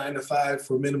working a 9 to 5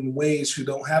 for minimum wage who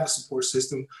don't have a support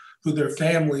system, who their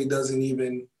family doesn't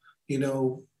even, they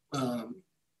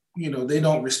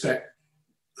don't respect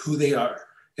who they are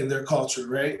in their culture,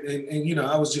 right? And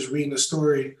I was just reading a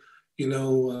story, and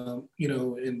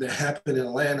that happened in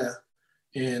Atlanta,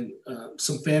 and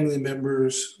some family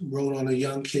members wrote on a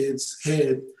young kid's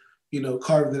head,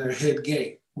 carved in their head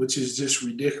 "gay," which is just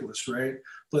ridiculous, right?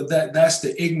 But that's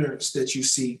the ignorance that you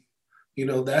see.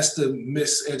 That's the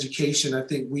miseducation. I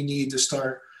think we need to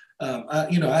start. I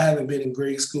haven't been in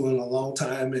grade school in a long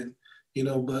time, and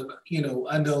but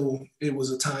I know it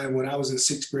was a time when I was in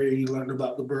 6th grade. You learned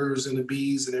about the birds and the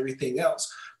bees and everything else.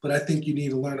 But I think you need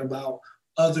to learn about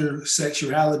other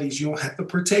sexualities. You don't have to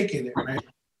partake in it, right?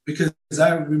 Because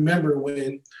I remember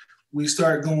when we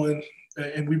started going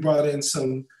and we brought in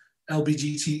some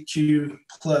LGBTQ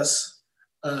plus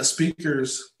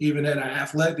speakers, even at our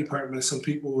athletic department, some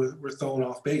people were thrown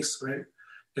off base, right?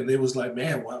 And they was like,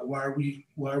 man, why are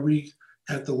we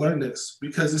have to learn this?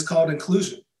 Because it's called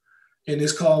inclusion, and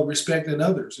it's called respecting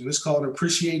others, and it's called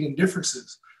appreciating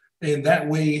differences. And that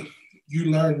way you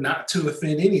learn not to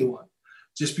offend anyone.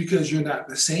 Just because you're not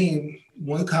the same,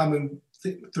 one common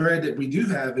thread that we do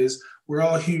have is we're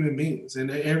all human beings,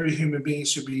 and every human being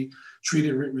should be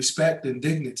treated with respect and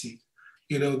dignity,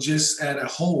 just at a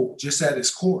whole, just at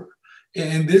its core.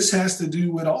 And this has to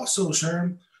do with also,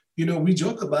 Sherm, we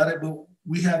joke about it, but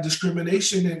we have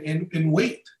discrimination in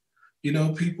weight.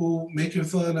 People making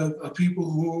fun of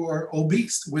people who are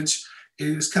obese, which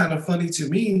is kind of funny to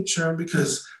me, Sherm,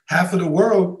 because half of the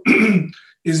world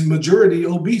is majority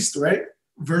obese, right?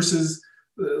 Versus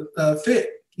fit,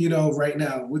 right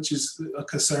now, which is a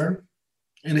concern.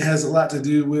 And it has a lot to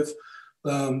do with,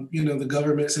 the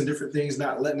governments and different things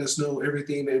not letting us know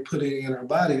everything they're putting in our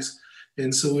bodies.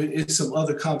 And so it's some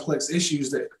other complex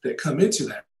issues that come into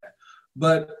that.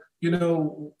 But,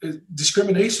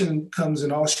 discrimination comes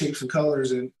in all shapes and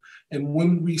colors. And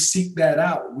when we seek that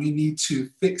out, we need to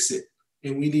fix it,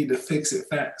 and we need to fix it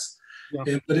fast.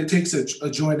 Yeah. But it takes a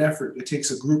joint effort. It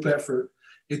takes a group effort.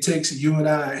 It takes you and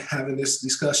I having this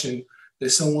discussion,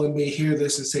 that someone may hear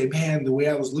this and say, man, the way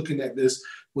I was looking at this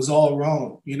was all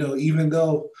wrong. Even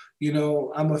though,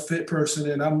 I'm a fit person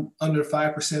and I'm under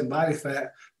 5% body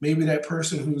fat, maybe that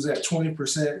person who's at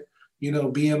 20%,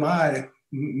 BMI,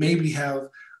 maybe have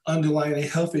underlying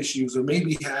health issues, or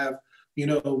maybe have,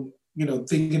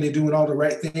 thinking they're doing all the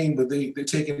right thing, but they're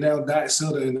taking down diet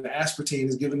soda and the aspartame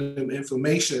is giving them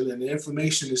inflammation, and the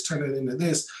inflammation is turning into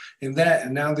this and that,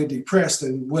 and now they're depressed,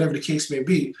 and whatever the case may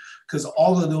be, because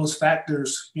all of those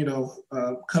factors,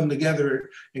 come together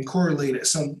and correlate at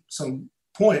some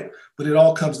point, but it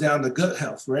all comes down to gut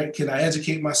health, right? Can I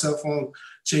educate myself on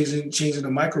changing the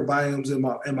microbiomes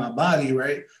in my body,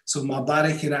 right? So my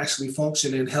body can actually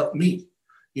function and help me,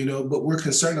 but we're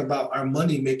concerned about our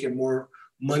money making more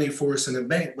money for us in the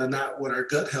bank, but not what our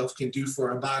gut health can do for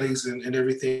our bodies and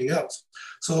everything else.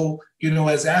 So,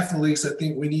 as athletes, I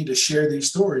think we need to share these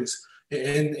stories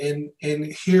and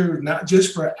here, not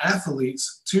just for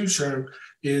athletes too, Sherm,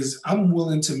 is I'm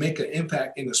willing to make an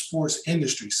impact in the sports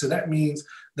industry. So that means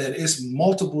that it's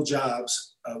multiple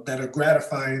jobs that are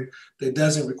gratifying, that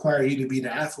doesn't require you to be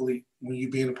the athlete when you're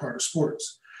being a part of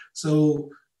sports. So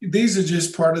these are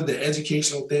just part of the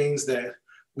educational things that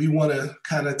we want to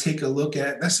kind of take a look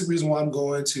at. That's the reason why I'm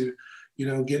going to,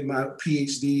 get my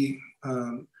PhD.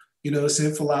 It's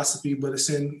in philosophy, but it's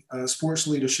in sports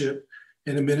leadership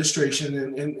and administration.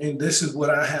 And this is what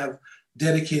I have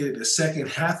dedicated the second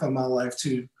half of my life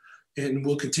to, and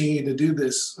we'll continue to do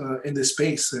this in this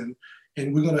space. And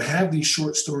we're going to have these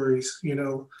short stories,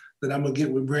 that I'm gonna get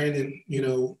with Brandon,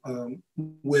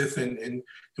 with, and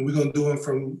we're gonna do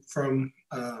them from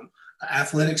an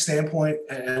athletic standpoint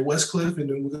at Westcliff, and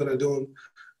then we're gonna do them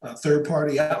a third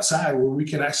party outside where we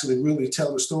can actually really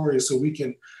tell the story so we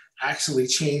can actually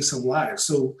change some lives.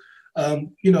 So,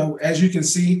 as you can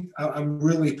see, I'm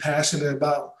really passionate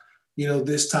about,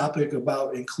 this topic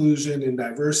about inclusion and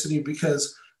diversity,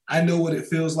 because I know what it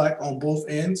feels like on both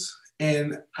ends.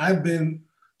 And I've been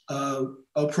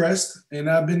oppressed and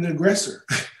I've been the aggressor,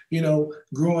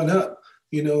 growing up,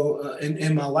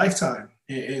 in my lifetime.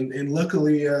 And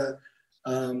luckily, I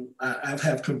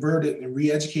have converted and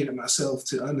re-educated myself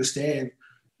to understand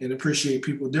and appreciate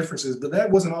people's differences. But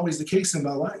that wasn't always the case in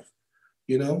my life.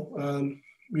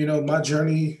 My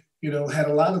journey, had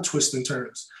a lot of twists and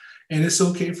turns. And it's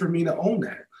okay for me to own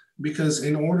that, because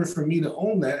in order for me to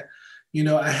own that,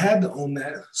 I had to own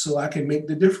that so I can make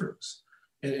the difference.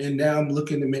 And now I'm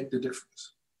looking to make the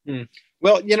difference.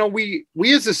 Well, we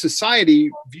as a society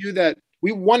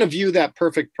we want to view that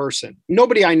perfect person.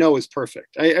 Nobody I know is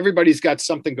perfect. Everybody's got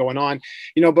something going on,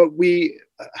 but we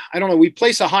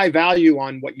place a high value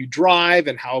on what you drive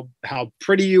and how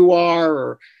pretty you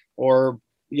are, or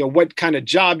what kind of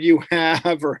job you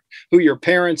have, or who your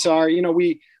parents are.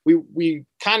 We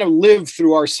kind of live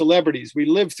through our celebrities. We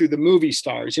live through the movie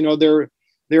stars. There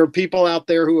are people out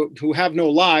there who have no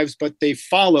lives, but they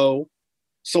follow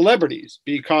celebrities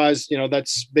because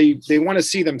they want to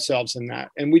see themselves in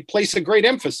that. And we place a great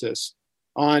emphasis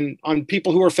on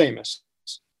people who are famous.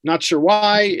 Not sure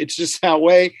why, it's just that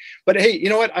way. But hey, you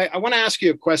know what? I want to ask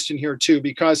you a question here too,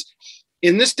 because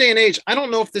in this day and age, I don't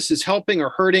know if this is helping or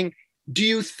hurting. Do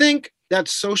you think that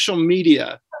social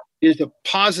media is a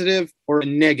positive or a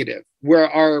negative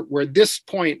where this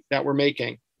point that we're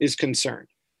making is concerned?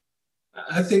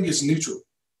 I think it's neutral.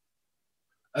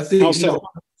 I think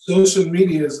social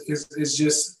media is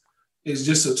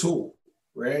just a tool,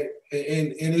 right?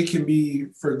 And it can be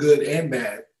for good and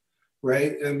bad,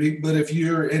 right? But if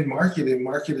you're in marketing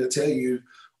will tell you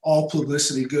all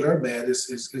publicity, good or bad,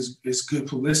 is good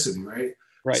publicity, right?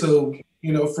 Right. So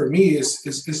for me,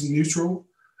 it's neutral,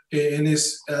 and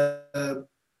it's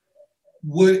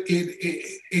what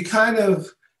it kind of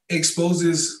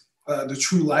exposes the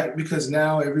true light, because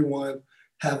now everyone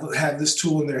have this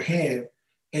tool in their hand,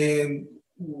 and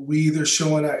we either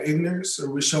showing our ignorance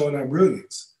or we're showing our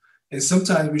brilliance. And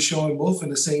sometimes we're showing both in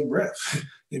the same breath,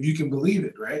 if you can believe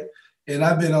it, right? And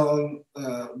I've been on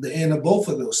the end of both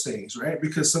of those things, right?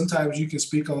 Because sometimes you can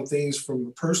speak on things from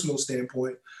a personal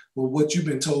standpoint with what you've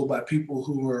been told by people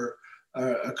who are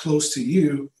close to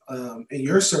you in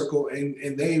your circle,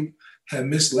 and they have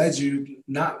misled you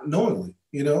not knowingly,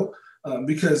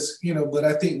 because, but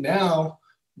I think now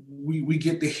we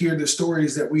get to hear the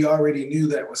stories that we already knew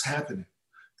that was happening.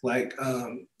 Like,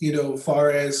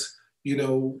 far as,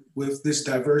 with this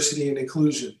diversity and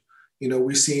inclusion,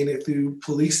 we're seeing it through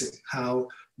policing, how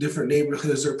different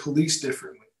neighborhoods are policed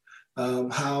differently,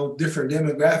 how different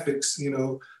demographics,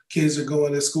 kids are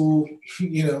going to school,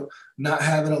 not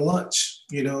having a lunch,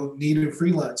 needing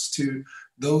free lunch, to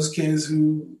those kids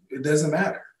who it doesn't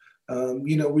matter.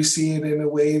 We see it in a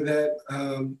way that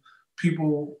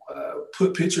people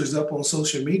put pictures up on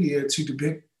social media to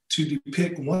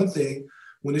depict one thing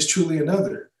when it's truly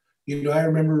another. I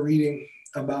remember reading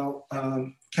about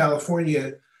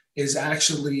California is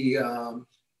actually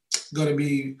going to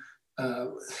be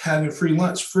having free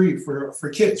lunch for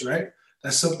kids, right?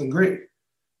 That's something great.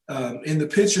 In the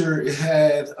picture, it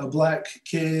had a Black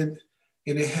kid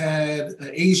and it had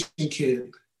an Asian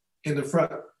kid in the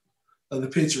front of the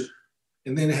picture.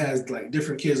 And then it has like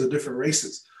different kids of different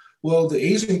races. Well, the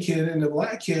Asian kid and the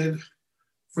Black kid,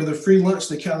 for the free lunch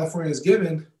that California is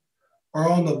given, are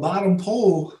on the bottom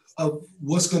pole of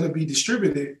what's going to be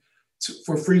distributed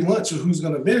for free lunch, or who's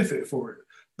going to benefit for it.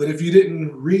 But if you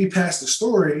didn't read past the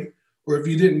story, or if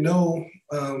you didn't know,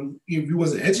 if you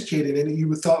wasn't educated in it, you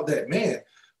would thought that, man,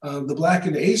 the Black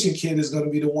and the Asian kid is going to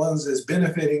be the ones that's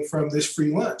benefiting from this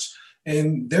free lunch.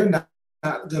 And they're not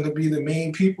going to be the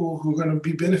main people who are going to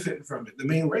be benefiting from it, the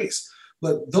main race.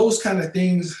 But those kind of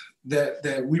things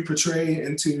that we portray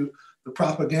into the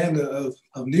propaganda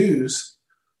of news,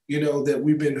 that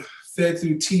we've been fed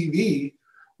through TV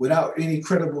without any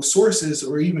credible sources,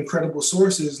 or even credible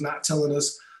sources not telling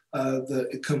us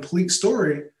the complete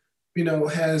story,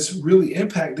 has really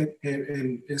impacted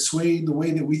and swayed the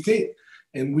way that we think.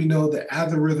 And we know that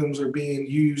algorithms are being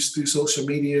used through social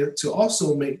media to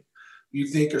also make you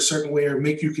think a certain way, or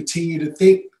make you continue to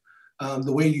think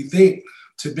the way you think,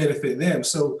 to benefit them.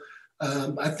 So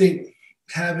I think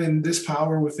having this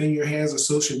power within your hands of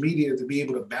social media to be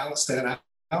able to balance that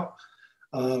out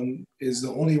is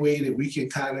the only way that we can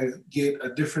kind of get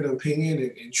a different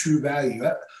opinion and true value.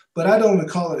 But I don't even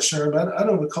call it, Sherm, I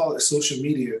don't even call it social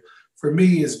media. For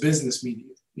me, it's business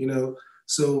media,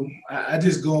 So I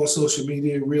just go on social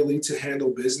media really to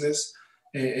handle business,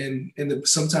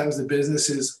 sometimes the business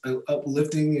is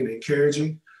uplifting and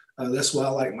encouraging. That's why I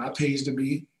like my page to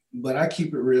be. But I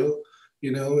keep it real,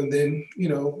 and then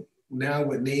now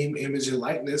with name, image, and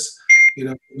likeness,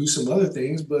 do some other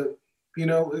things. But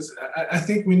I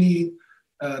think we need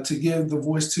to give the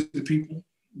voice to the people,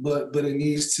 but it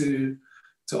needs to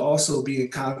also be in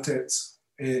context,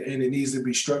 and it needs to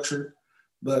be structured.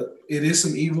 But it is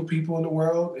some evil people in the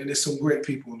world, and there's some great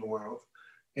people in the world.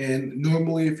 And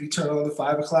normally, if you turn on the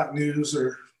 5 o'clock news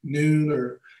or noon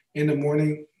or in the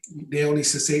morning, they only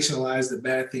sensationalize the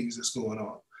bad things that's going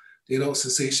on. They don't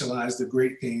sensationalize the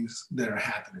great things that are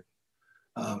happening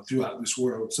throughout this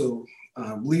world. So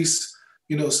at least,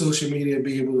 social media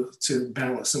be able to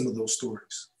balance some of those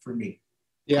stories for me.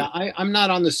 Yeah, I'm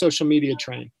not on the social media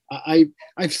train.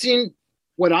 I've seen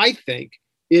what I think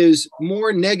is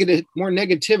more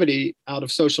negativity out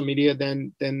of social media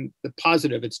than the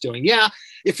positive it's doing. Yeah,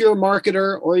 if you're a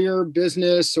marketer or you're a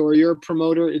business or you're a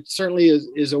promoter, it certainly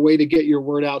is a way to get your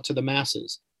word out to the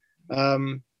masses.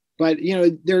 But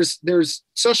there's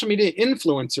social media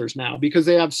influencers now because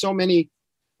they have so many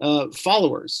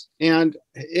followers, and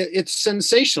it's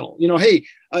sensational. Hey,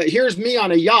 here's me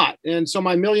on a yacht, and so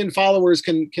my 1 million followers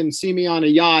can see me on a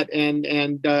yacht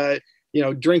and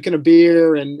drinking a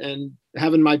beer and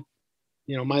having my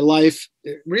life.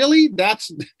 Really,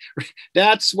 that's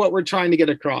what we're trying to get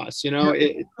across.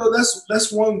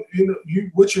 That's one.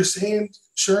 What you're saying,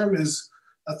 Sherm, is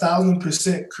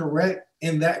 1,000% correct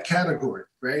in that category,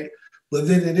 right? But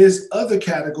then it is other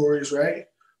categories, right,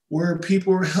 where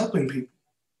people are helping people,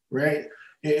 right,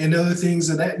 and other things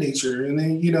of that nature. And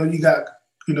then you got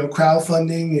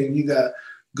crowdfunding, and you got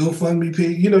GoFundMe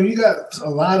page. You got a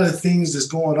lot of things that's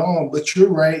going on. But you're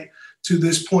right. To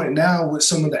this point now, with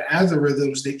some of the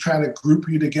algorithms, they try to group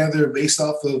you together based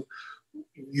off of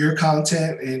your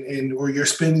content and or your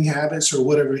spending habits or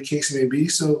whatever the case may be.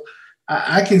 So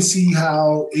I can see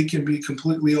how it can be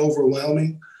completely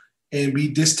overwhelming and be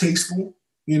distasteful,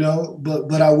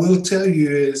 but I will tell you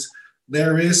is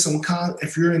there is some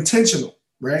if you're intentional,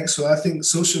 right? So I think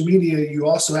social media, you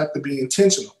also have to be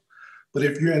intentional. But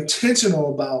if you're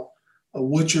intentional about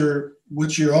what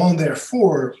you're on there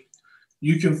for,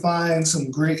 you can find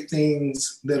some great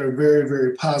things that are very,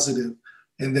 very positive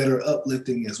and that are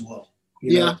uplifting as well.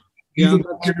 You can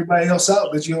block everybody else out,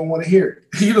 but you don't want to hear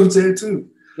it. You know what I'm saying too?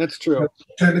 That's true.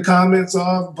 Turn the comments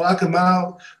off, block them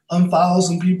out, unfollow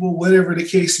some people, whatever the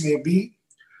case may be.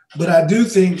 But I do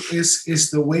think it's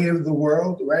the way of the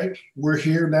world, right? We're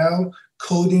here now.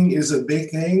 Coding is a big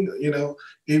thing.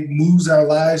 It moves our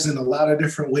lives in a lot of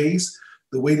different ways,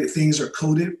 the way that things are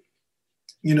coded,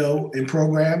 and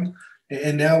programmed.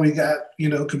 And now we got,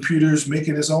 computers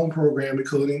making its own program and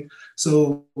coding.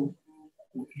 So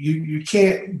you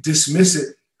can't dismiss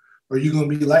it, or you're going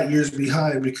to be light years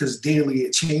behind because daily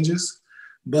it changes.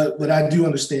 But I do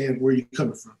understand where you're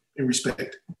coming from and respect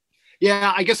it.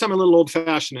 Yeah, I guess I'm a little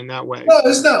old-fashioned in that way. No,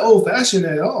 it's not old-fashioned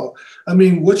at all. I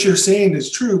mean, what you're saying is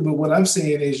true, but what I'm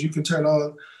saying is you can turn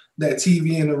on that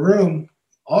TV in the room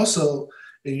also,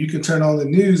 and you can turn on the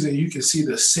news and you can see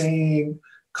the same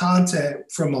content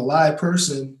from a live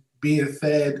person being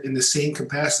fed in the same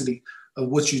capacity of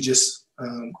what you just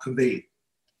conveyed.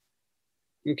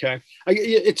 Okay,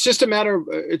 it's just a matter of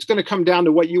it's going to come down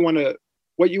to what you want to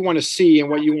see and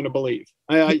what you want to believe.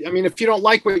 I mean, if you don't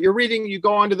like what you're reading, you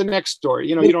go on to the next story.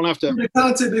 You don't have to. The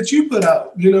content that you put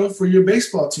out, for your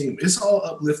baseball team, it's all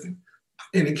uplifting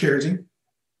and encouraging.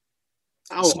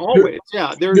 Oh, so always,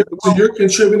 yeah. So you're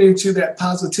contributing to that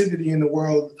positivity in the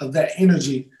world, of that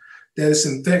energy that is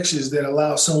infectious, that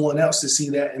allows someone else to see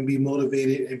that and be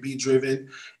motivated and be driven,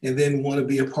 and then want to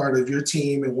be a part of your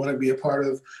team and want to be a part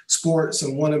of sports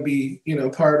and want to be,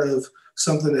 part of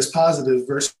something that's positive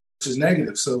versus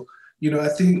negative. So, I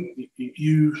think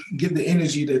you get the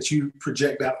energy that you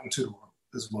project out into the world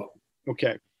as well.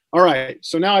 Okay. All right.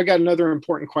 So now I got another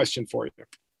important question for you.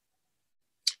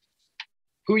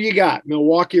 Who you got,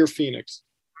 Milwaukee or Phoenix?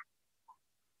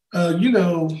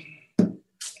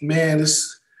 Man,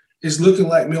 it's looking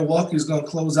like Milwaukee's going to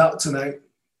close out tonight,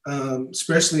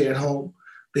 especially at home.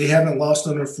 They haven't lost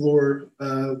on their floor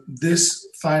this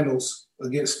finals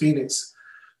against Phoenix.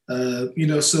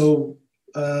 So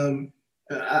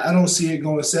I don't see it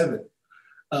going 7.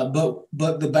 But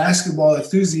the basketball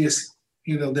enthusiast,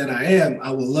 that I am,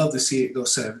 I would love to see it go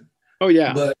 7. Oh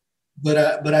yeah. But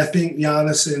I think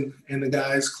Giannis and the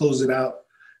guys close it out.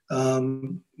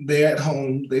 They're at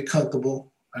home. They're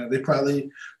comfortable. They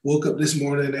probably woke up this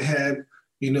morning and had,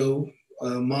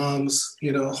 mom's,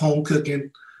 home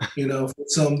cooking, for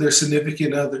some their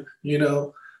significant other,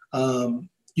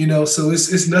 So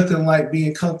it's nothing like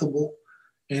being comfortable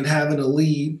and having a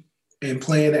lead and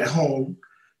playing at home.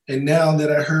 And now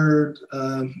that I heard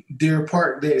Deer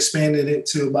Park, they expanded it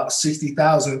to about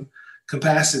 60,000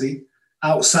 capacity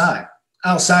outside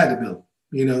the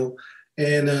building,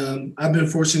 And I've been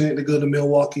fortunate to go to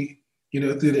Milwaukee,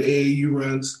 through the AAU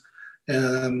runs.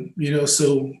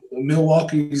 So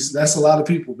Milwaukee's, that's a lot of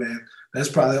people, man. That's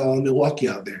probably all in Milwaukee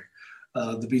out there,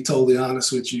 to be totally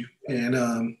honest with you.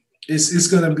 And it's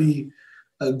going to be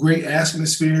a great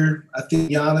atmosphere. I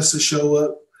think Giannis will show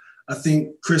up. I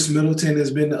think Chris Middleton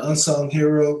has been the unsung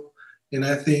hero. And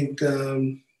I think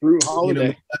Drew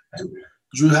Holiday.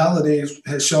 Drew Holiday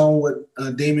has shown what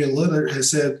Damian Lillard has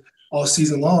said all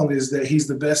season long, is that he's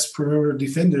the best perimeter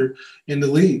defender in the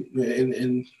league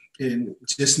and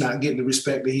just not getting the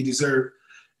respect that he deserved.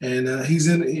 And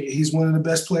he's one of the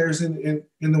best players in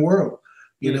the world,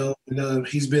 And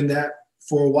he's been that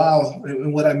for a while.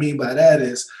 And what I mean by that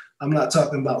is, I'm not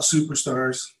talking about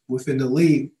superstars within the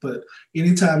league, but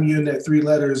anytime you're in that 3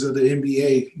 letters of the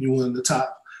NBA, you're one of the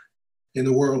top in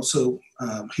the world. So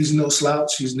he's no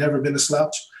slouch. He's never been a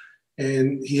slouch.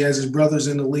 And he has his brothers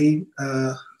in the league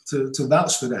to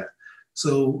vouch for that.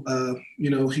 So,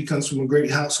 he comes from a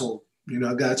great household.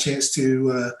 I got a chance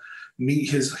to meet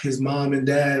his mom and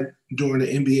dad during the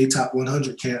NBA Top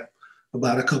 100 camp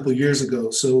about a couple of years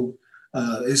ago. So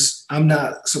I'm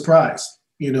not surprised,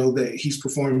 that he's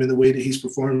performing the way that he's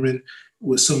performing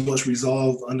with so much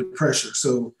resolve under pressure.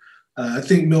 So I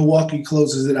think Milwaukee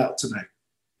closes it out tonight.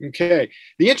 Okay.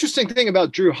 The interesting thing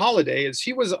about Drew Holiday is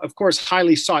he was, of course,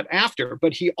 highly sought after,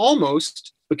 but he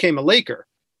almost became a Laker.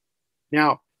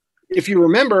 Now, if you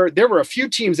remember, there were a few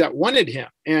teams that wanted him,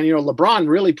 and, LeBron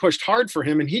really pushed hard for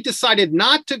him, and he decided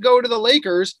not to go to the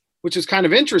Lakers, which is kind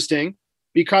of interesting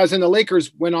because then the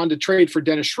Lakers went on to trade for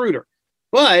Dennis Schroeder.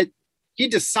 But he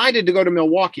decided to go to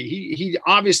Milwaukee. He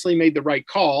obviously made the right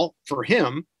call for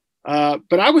him.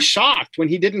 But I was shocked when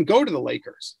he didn't go to the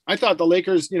Lakers. I thought the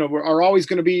Lakers, are always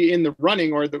going to be in the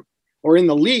running or in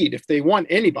the lead if they want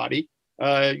anybody.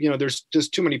 There's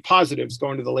just too many positives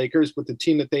going to the Lakers with the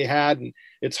team that they had, and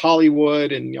it's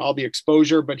Hollywood and all the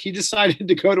exposure. But he decided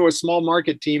to go to a small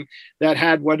market team that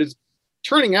had what is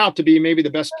turning out to be maybe the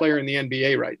best player in the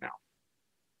NBA right now.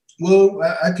 Well,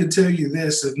 I can tell you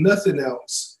this, if nothing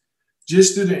else,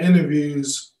 just through the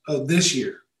interviews of this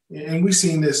year, and we've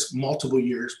seen this multiple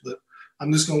years, but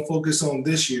I'm just going to focus on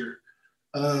this year.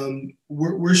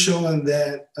 We're showing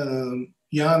that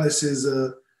Giannis is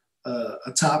a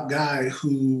top guy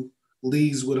who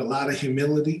leads with a lot of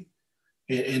humility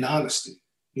and honesty,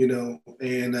 and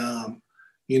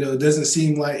it doesn't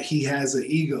seem like he has an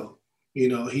ego.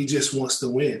 He just wants to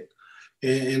win.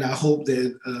 And I hope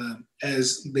that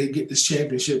as they get this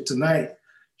championship tonight,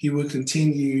 he will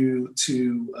continue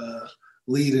to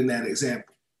lead in that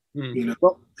example,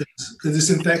 because it's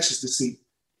infectious to see.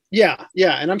 Yeah.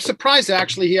 And I'm surprised,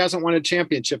 actually, he hasn't won a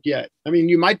championship yet. I mean,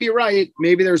 you might be right.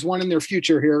 Maybe there's one in their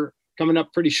future here coming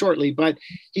up pretty shortly, but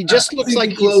he just looks like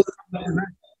he's...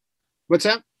 What's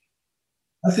that?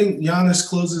 I think Giannis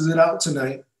closes it out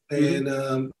tonight,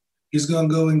 and he's going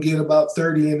to go and get about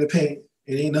 30 in the paint.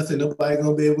 It ain't nothing nobody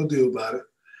going to be able to do about it.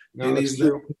 No, and he's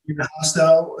in a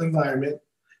hostile environment.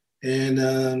 And,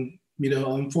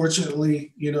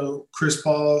 unfortunately, Chris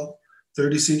Paul,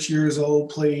 36 years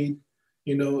old, played,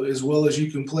 as well as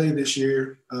you can play this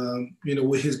year,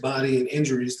 with his body and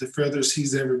injuries, the furthest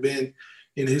he's ever been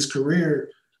in his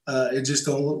career. It just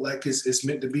don't look like it's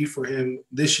meant to be for him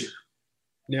this year.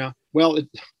 Yeah. Well,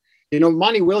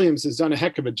 Monty Williams has done a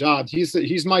heck of a job.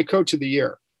 He's my coach of the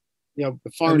year,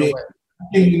 far and away.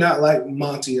 Can you not like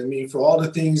Monty? I mean, for all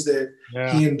the things that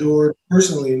he endured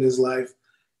personally in his life,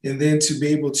 and then to be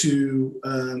able to,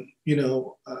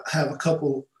 have a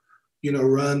couple,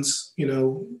 runs,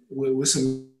 with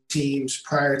some teams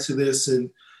prior to this, and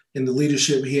the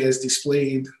leadership he has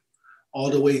displayed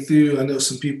all the way through. I know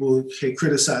some people can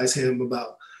criticize him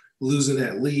about losing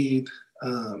that lead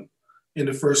in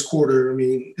the first quarter. I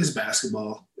mean, it's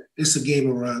basketball. It's a game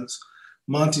of runs.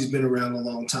 Monty's been around a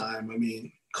long time. I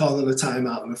mean, calling a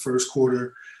timeout in the first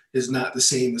quarter is not the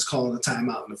same as calling a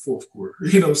timeout in the fourth quarter.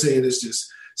 You know what I'm saying? It's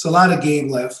a lot of game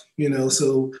left,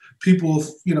 so people,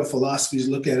 philosophies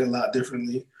look at it a lot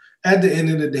differently. At the end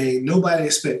of the day, nobody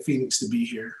expect Phoenix to be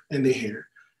here, and they're here,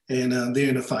 and they're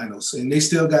in the finals, and they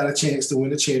still got a chance to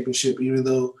win a championship, even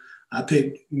though I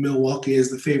picked Milwaukee as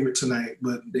the favorite tonight,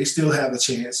 but they still have a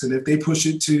chance. And if they push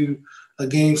it to a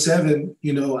game 7,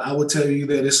 I would tell you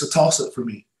that it's a toss-up for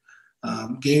me.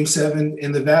 Game 7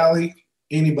 in the Valley,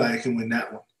 anybody can win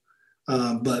that one.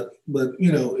 But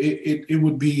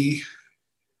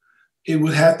it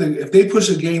would have to, if they push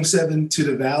a game 7 to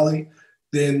the Valley,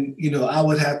 then, I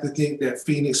would have to think that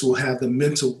Phoenix will have the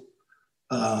mental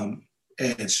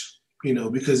edge,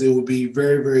 because it would be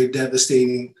very, very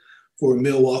devastating for a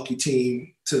Milwaukee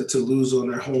team to lose on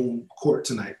their home court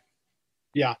tonight.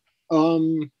 Yeah.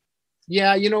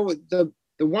 Yeah, the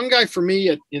one guy for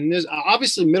me in this,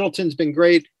 obviously Middleton's been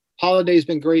great. Holiday's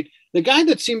been great. The guy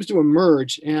that seems to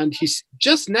emerge, and he's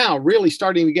just now really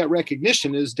starting to get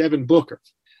recognition, is Devin Booker.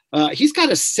 He's got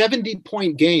a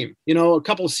 70-point game. A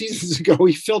couple of seasons ago,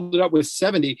 he filled it up with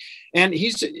 70, and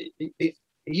he's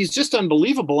just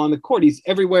unbelievable on the court. He's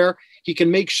everywhere. He can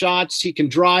make shots. He can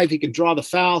drive. He can draw the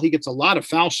foul. He gets a lot of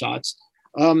foul shots.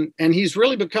 And he's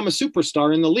really become a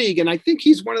superstar in the league. And I think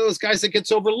he's one of those guys that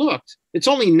gets overlooked. It's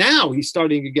only now he's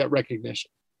starting to get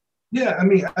recognition. Yeah, I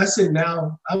mean, I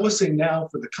would say now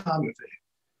for the common fan,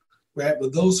 right?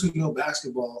 But those who know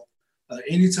basketball,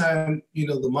 anytime,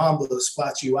 the Mamba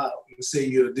spots you out and say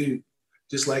you're a dude,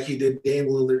 just like he did Dame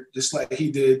Lillard, just like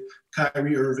he did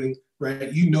Kyrie Irving,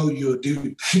 right? You're a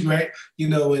dude, right?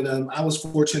 And I was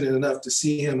fortunate enough to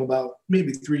see him about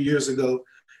maybe 3 years ago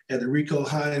at the Rico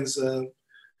Hines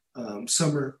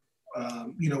summer,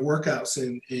 workouts,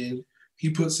 and he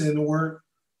puts in the work.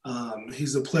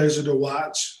 He's a pleasure to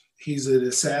watch. He's an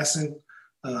assassin.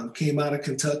 Came out of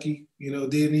Kentucky,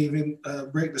 didn't even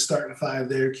break the starting five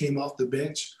there, came off the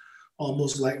bench,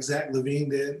 almost like Zach LaVine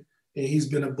did. And he's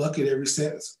been a bucket ever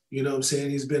since. You know what I'm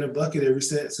saying? He's been a bucket ever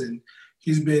since. And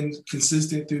he's been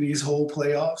consistent through these whole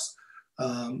playoffs.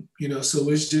 So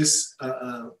it's just,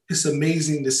 it's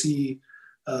amazing to see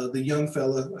the young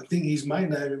fella. I think he might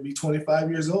not even be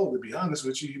 25 years old, to be honest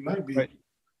with you. He might be,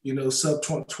 right, sub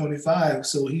 25.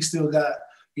 So he still got,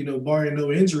 barring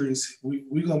no injuries,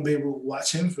 we're going to be able to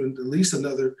watch him for at least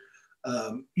another,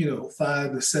 5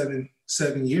 to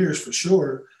 7 years for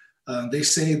sure. They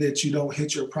say that you don't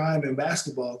hit your prime in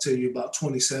basketball till you're about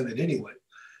 27 anyway.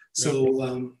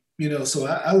 So, so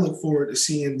I look forward to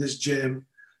seeing this gem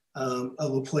of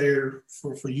a player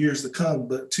for years to come.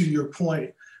 But to your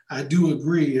point, I do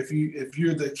agree. If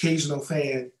you're the occasional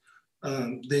fan,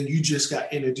 then you just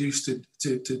got introduced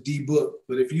to D Book.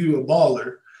 But if you're a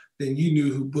baller, then you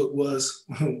knew who Book was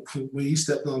when he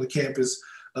stepped on the campus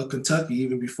of Kentucky,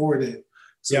 even before then.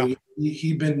 So yeah,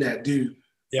 he been that dude.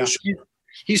 Yeah, sure.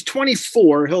 He's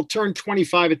 24. He'll turn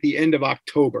 25 at the end of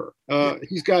October.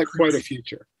 He's got quite a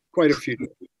future.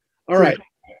 All right.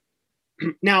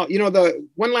 Now, the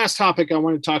one last topic I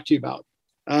want to talk to you about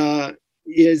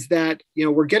is that,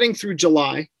 we're getting through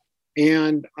July,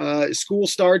 and school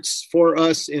starts for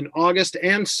us in August,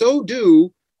 and so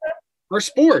do our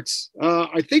sports.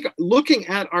 I think looking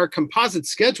at our composite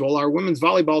schedule, our women's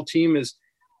volleyball team is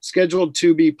scheduled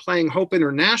to be playing Hope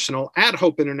International at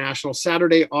Hope International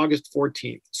Saturday, August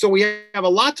 14th. So we have a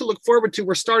lot to look forward to.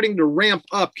 We're starting to ramp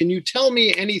up. Can you tell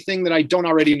me anything that I don't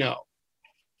already know?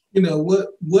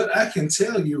 What I can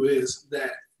tell you is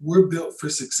that we're built for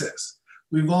success.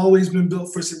 We've always been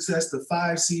built for success. The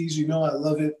 5 C's, I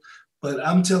love it. But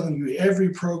I'm telling you,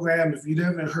 every program, if you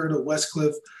haven't heard of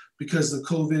Westcliff, because of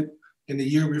COVID, in the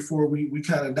year before we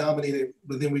kind of dominated,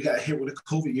 but then we got hit with a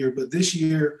COVID year. But this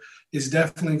year is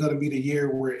definitely going to be the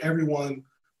year where everyone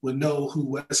would know who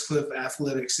Westcliff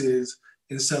Athletics is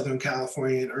in Southern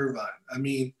California and Irvine. I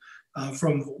mean,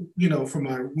 from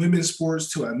our women's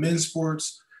sports to our men's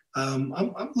sports, I'm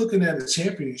looking at a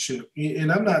championship,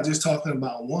 and I'm not just talking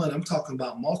about one. I'm talking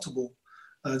about multiple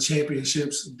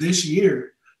championships this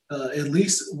year, at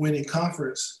least winning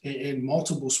conference in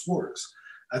multiple sports.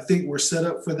 I think we're set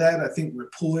up for that. I think we're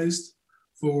poised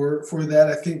for that.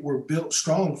 I think we're built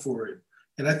strong for it.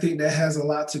 And I think that has a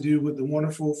lot to do with the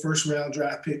wonderful first-round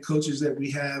draft pick coaches that we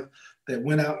have that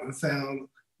went out and found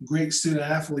great student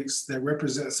athletes that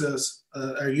represents us,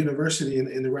 our university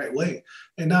in the right way.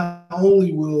 And not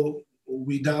only will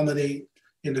we dominate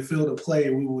in the field of play,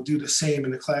 we will do the same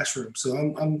in the classroom. So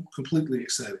I'm completely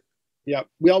excited. Yeah.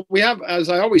 Well, we have, as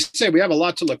I always say, we have a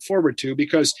lot to look forward to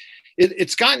because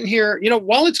it's gotten here,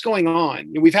 while it's going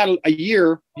on, we've had a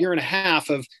year and a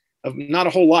half of not a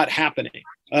whole lot happening.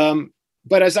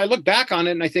 But as I look back on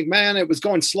it and I think, man, it was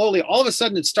going slowly, all of a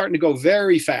sudden it's starting to go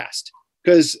very fast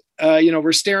because,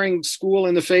 we're staring school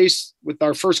in the face with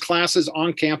our first classes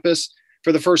on campus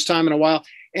for the first time in a while.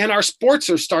 And our sports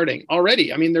are starting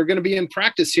already. I mean, they're going to be in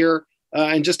practice here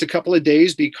in just a couple of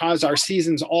days because our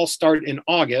seasons all start in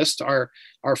August, our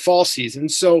fall season.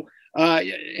 So,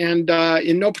 in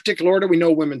no particular order, we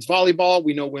know women's volleyball,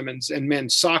 we know women's and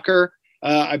men's soccer.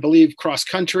 I believe cross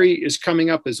country is coming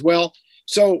up as well.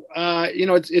 So,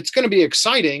 it's going to be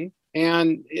exciting,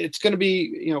 and it's going to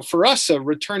be, for us, a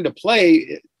return to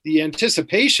play the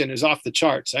anticipation is off the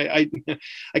charts. I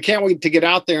can't wait to get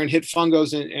out there and hit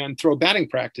fungos and throw batting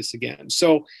practice again.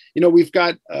 So, we've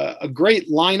got a great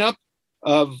lineup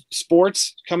of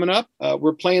sports coming up.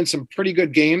 We're playing some pretty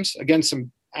good games against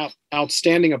some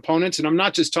outstanding opponents. And I'm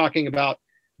not just talking about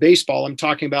baseball. I'm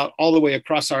talking about all the way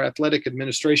across our athletic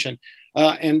administration,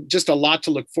 and just a lot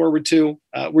to look forward to.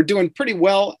 We're doing pretty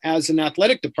well as an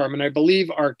athletic department. I believe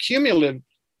our cumulative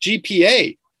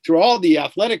GPA through all the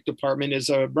athletic department is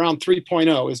around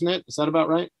 3.0, isn't it? Is that about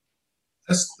right?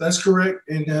 That's correct.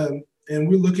 And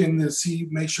we're looking to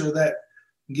make sure that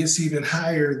gets even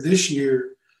higher this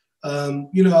year.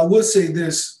 I would say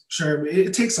this, Sherm,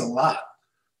 it takes a lot,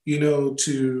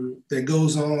 that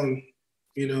goes on,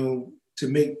 to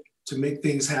make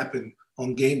things happen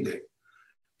on game day.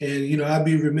 And, I'd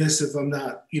be remiss if I'm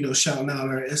not, shouting out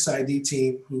our SID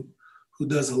team who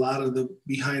does a lot of the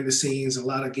behind the scenes, a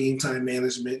lot of game time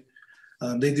management.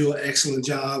 They do an excellent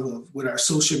job with our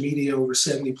social media, over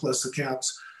 70 plus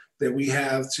accounts that we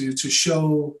have to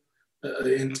show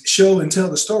and tell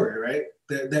the story, right?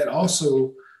 That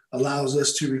also allows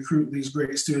us to recruit these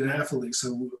great student athletes.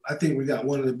 So I think we got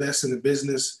one of the best in the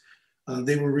business.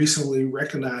 They were recently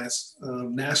recognized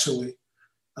nationally,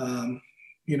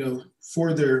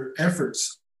 for their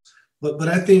efforts. But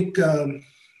I think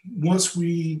once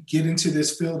we get into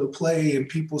this field of play and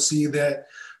people see that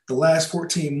the last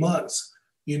 14 months,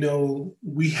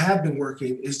 we have been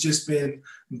working, it's just been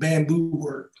bamboo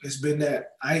work. It's been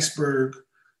that iceberg,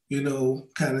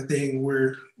 kind of thing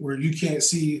where you can't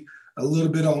see a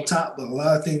little bit on top, but a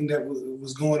lot of things that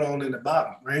was going on in the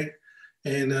bottom, right?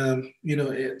 And,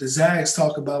 the Zags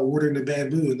talk about watering the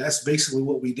bamboo, and that's basically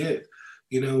what we did,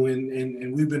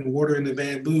 and we've been watering the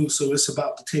bamboo. So it's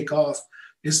about to take off.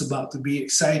 It's about to be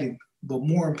exciting. But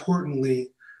more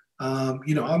importantly,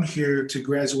 I'm here to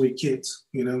graduate kids,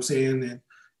 what I'm saying?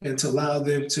 And to allow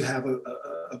them to have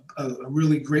a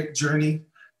really great journey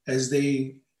as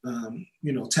they,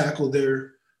 tackle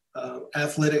their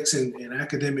athletics and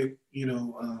academic,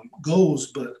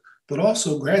 goals, but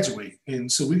also graduate.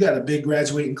 And so we got a big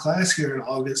graduating class here in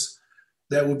August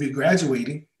that will be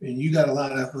graduating. And you got a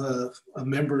lot of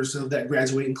members of that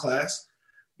graduating class,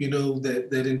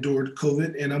 that endured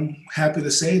COVID. And I'm happy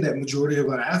to say that majority of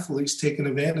our athletes taking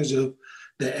advantage of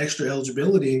the extra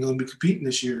eligibility and going to be competing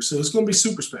this year. So it's going to be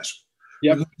super special.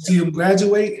 Yep. We're going to see them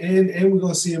graduate and we're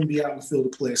going to see them be out in the field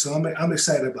of play. So I'm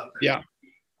excited about that. Yeah,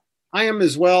 I am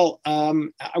as well.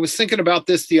 I was thinking about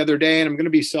this the other day, and I'm going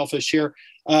to be selfish here.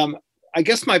 I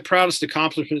guess my proudest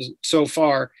accomplishment so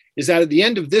far is that at the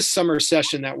end of this summer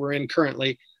session that we're in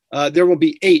currently, there will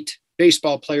be 8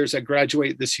 baseball players that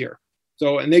graduate this year.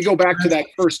 So, and they go back to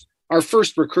our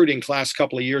first recruiting class a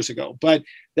couple of years ago. But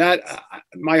that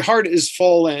my heart is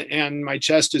full and my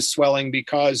chest is swelling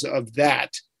because of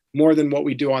that more than what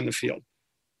we do on the field.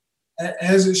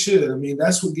 As it should. I mean,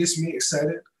 that's what gets me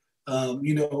excited.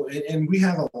 And we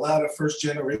have a lot of first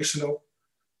generational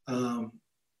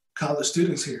college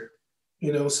students here,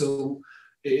 so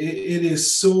it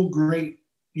is so great.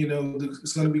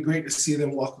 It's going to be great to see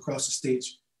them walk across the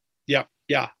stage. Yeah.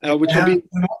 Which will be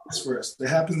in August for us. It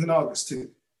happens in August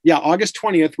too. Yeah, August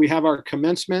 20th, we have our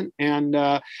commencement. And,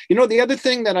 the other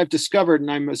thing that I've discovered,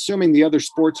 and I'm assuming the other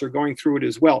sports are going through it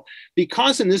as well,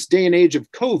 because in this day and age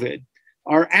of COVID,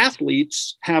 our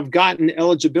athletes have gotten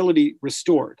eligibility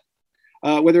restored,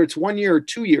 whether it's 1 year or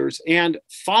 2 years. And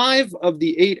 5 of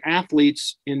the 8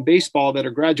 athletes in baseball that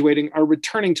are graduating are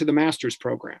returning to the master's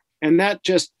program. And that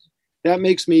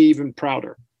makes me even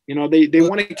prouder. They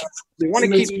want to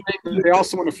keep, they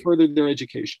also want to further their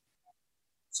education.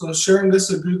 So, Sherm,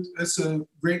 that's a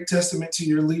great testament to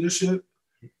your leadership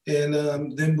and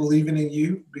them believing in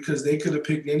you, because they could have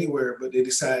picked anywhere, but they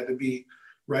decided to be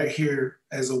right here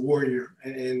as a Warrior,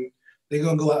 and they're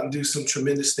gonna go out and do some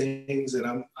tremendous things,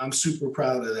 and I'm super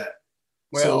proud of that.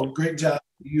 Well, so great job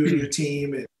to you and your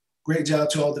team, and great job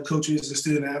to all the coaches and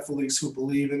student athletes who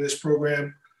believe in this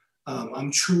program.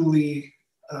 I'm truly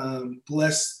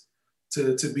blessed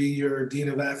to be your Dean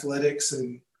of Athletics,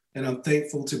 and I'm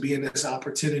thankful to be in this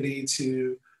opportunity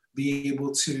to be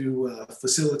able to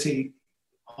facilitate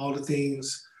all the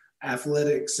things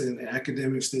athletics and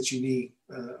academics that you need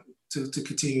to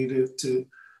continue to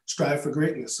strive for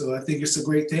greatness. So I think it's a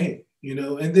great thing,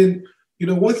 And then,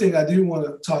 one thing I do want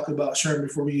to talk about, Sherm,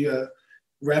 before we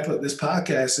wrap up this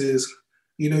podcast is,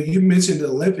 you mentioned the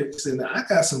Olympics, and I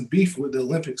got some beef with the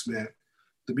Olympics, man,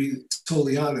 to be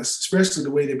totally honest, especially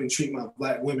the way they've been treating my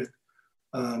Black women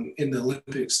in the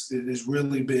Olympics. It has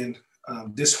really been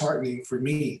disheartening for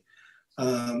me.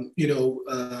 One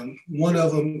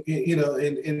of them,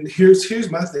 and here's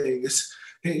my thing is,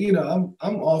 I'm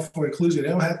all for inclusion. It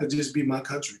don't have to just be my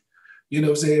country. You know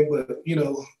what I'm saying? But,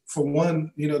 for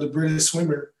one, the British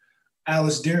swimmer,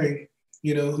 Alice Deering,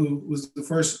 who was the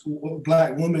first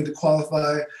Black woman to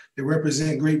qualify and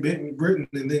represent Great Britain.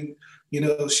 And then,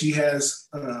 she has,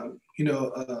 a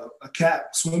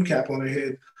swim cap on her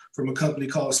head from a company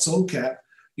called Soul Cap,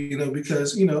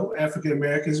 because, African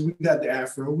Americans, we got the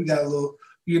afro, we got a little,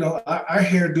 our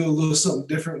hair do a little something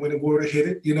different when the water hit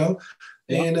it,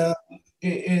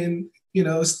 and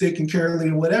it's thick and curly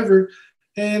and whatever.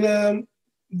 And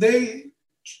they,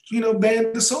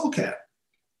 banned the Soul Cap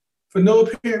for no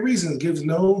apparent reason. It gives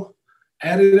no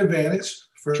added advantage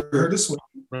for her to swim.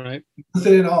 Right.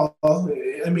 Nothing at all.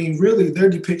 I mean, really, their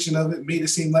depiction of it made it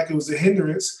seem like it was a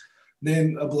hindrance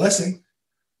than a blessing.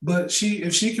 But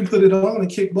if she can put it on and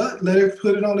kick butt, let her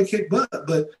put it on and kick butt.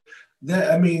 But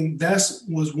that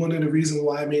was one of the reasons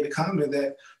why I made a comment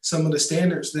that some of the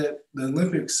standards that the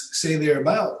Olympics say they're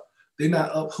about, they're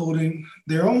not upholding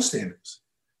their own standards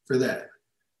for that.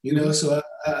 So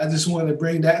I just wanted to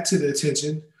bring that to the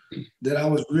attention that I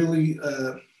was really,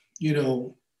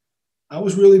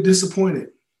 disappointed,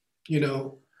 in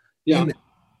that,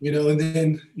 and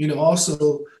then,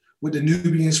 also with the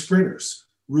Nubian sprinters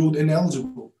ruled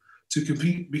ineligible to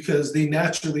compete because they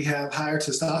naturally have higher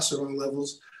testosterone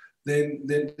levels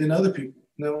than other people.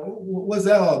 Now, what's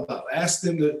that all about? Ask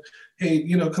them to, hey,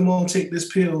 come on, take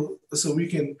this pill so we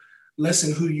can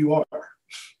lessen who you are.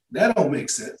 That don't make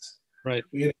sense. Right.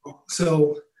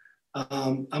 So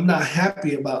I'm not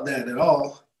happy about that at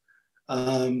all.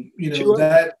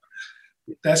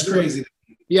 That's crazy.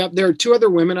 Yeah, there are two other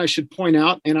women I should point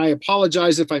out, and I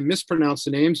apologize if I mispronounce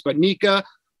the names, but Nika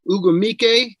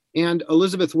Ugumike and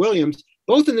Elizabeth Williams,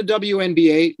 both in the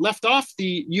WNBA, left off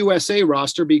the USA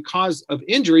roster because of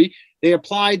injury. They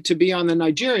applied to be on the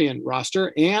Nigerian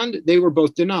roster, and they were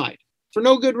both denied for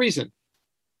no good reason.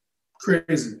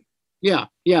 Crazy. Yeah.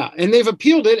 And they've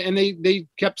appealed it, and they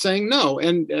kept saying no,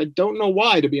 and don't know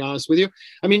why, to be honest with you.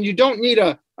 I mean, you don't need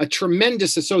a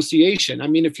tremendous association. I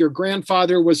mean, if your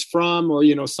grandfather was from, or,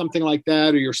 something like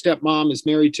that, or your stepmom is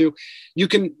married to, you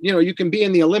can be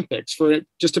in the Olympics for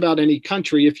just about any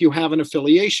country if you have an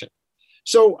affiliation.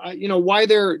 So, why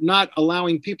they're not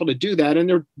allowing people to do that. And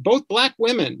they're both Black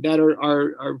women that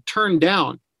are turned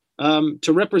down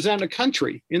to represent a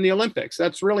country in the Olympics.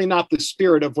 That's really not the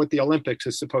spirit of what the Olympics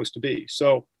is supposed to be.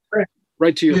 So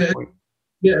right to your point.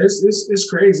 Yeah, it's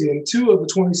crazy. And 2 of the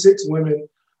 26 women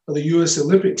of the U.S.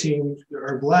 Olympic team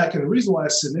are Black. And the reason why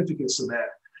it's significance of that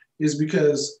is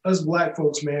because us Black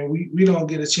folks, man, we don't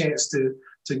get a chance to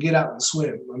get out and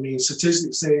swim. I mean,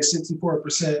 statistics say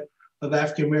 64% of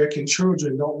African-American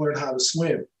children don't learn how to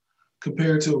swim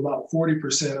compared to about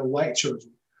 40% of white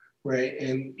children, right?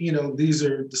 And, these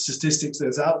are the statistics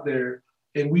that's out there.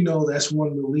 And we know that's one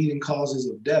of the leading causes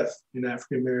of death in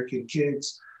African-American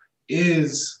kids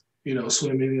is,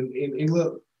 swimming. And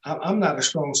look, I'm not a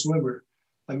strong swimmer.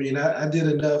 I mean, I did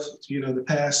enough, to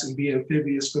pass and be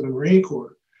amphibious for the Marine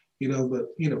Corps, but,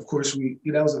 of course,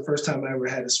 that was the first time I ever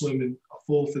had to swim in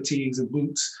full fatigues and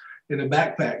boots in a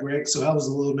backpack, right? So I was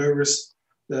a little nervous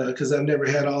because I've never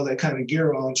had all that kind of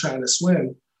gear on trying to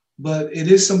swim, but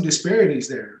it is some disparities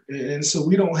there. And so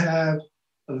we don't have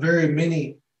a very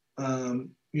many,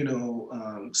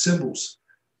 symbols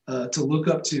to look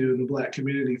up to in the Black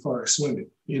community as far as swimming,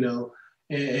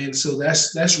 and so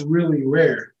that's really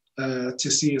rare to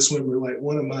see a swimmer. Like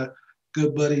one of my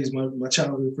good buddies, my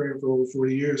childhood friend for over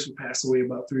 40 years, who passed away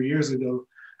about 3 years ago.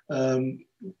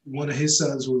 One of his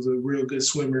sons was a real good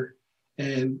swimmer.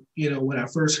 And, when I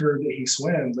first heard that he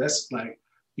swam, that's like,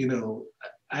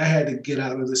 I had to get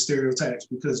out of the stereotypes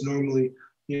because normally,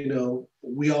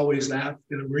 we always laugh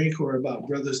in the Marine Corps about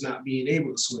brothers not being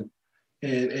able to swim.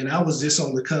 And I was just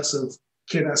on the cusp of,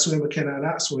 can I swim or can I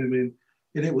not swim?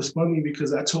 And it was funny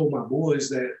because I told my boys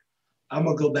that I'm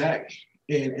going to go back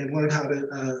and learn how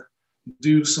to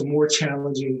do some more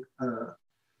challenging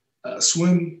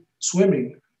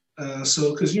swimming.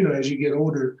 So, because, as you get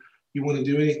older, you want to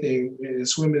do anything, and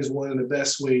swimming is one of the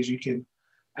best ways you can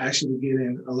actually get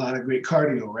in a lot of great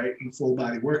cardio, right? And full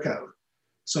body workout.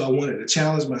 So I wanted to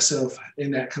challenge myself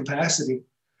in that capacity.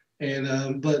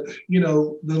 And, but,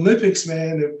 the Olympics,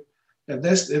 man, if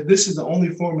this is the only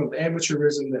form of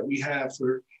amateurism that we have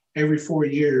for every 4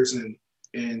 years,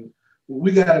 and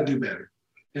we got to do better.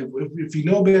 If you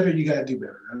know better, you got to do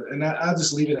better. And I'll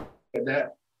just leave it at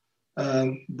that.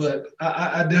 But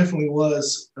I definitely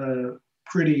was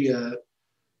pretty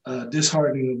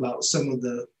disheartening about some of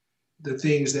the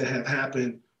things that have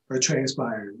happened or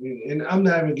transpired. And I'm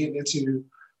not even getting into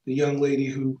the young lady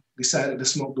who decided to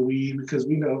smoke the weed because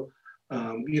we know,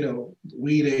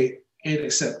 weed ain't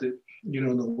accepted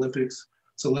in the Olympics.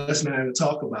 So let's not even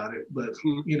talk about it. But,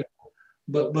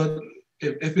 but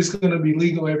if it's going to be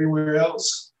legal everywhere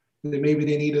else, then maybe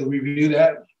they need to review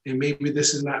that. And maybe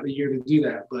this is not the year to do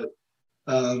that. But,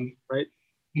 right.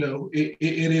 It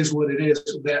is what it is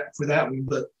for that one.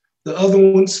 But the other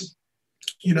ones,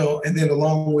 and then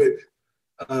along with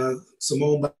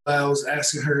Simone Biles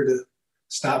asking her to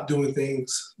stop doing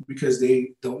things because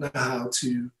they don't know how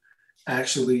to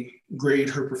actually grade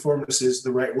her performances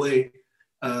the right way.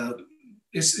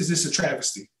 Is this a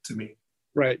travesty to me?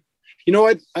 Right. You know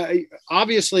what?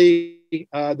 Obviously,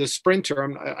 the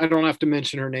sprinter, I don't have to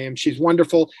mention her name. She's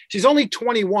wonderful. She's only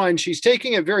 21. She's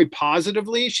taking it very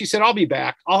positively. She said, I'll be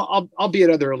back. I'll be at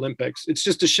other Olympics. It's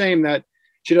just a shame that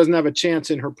she doesn't have a chance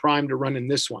in her prime to run in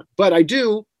this one. But I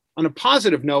do, on a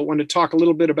positive note, want to talk a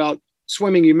little bit about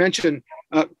swimming. You mentioned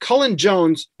Cullen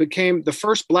Jones became the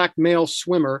first Black male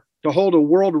swimmer to hold a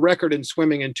world record in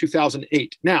swimming in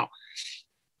 2008. Now,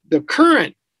 the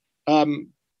current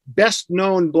best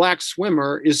known Black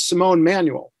swimmer is Simone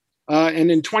Manuel.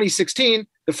 And in 2016,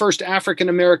 the first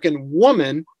African-American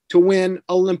woman to win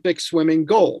Olympic swimming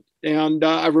gold. And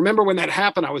I remember when that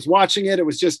happened, I was watching it. It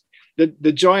was just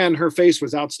the joy on her face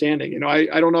was outstanding.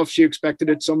 I don't know if she expected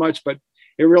it so much, but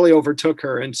it really overtook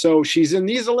her. And so she's in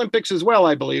these Olympics as well,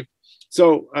 I believe.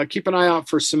 So keep an eye out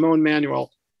for Simone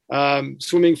Manuel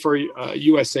swimming for a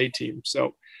USA team.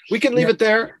 So we can leave it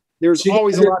there. There's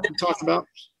always a lot to talk about.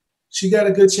 She got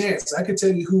a good chance. I can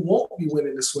tell you who won't be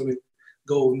winning the swimming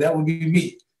gold, and that would be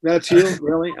me. That's you,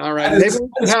 really? All right.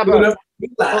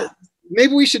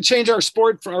 Maybe we should change our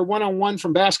sport for our one-on-one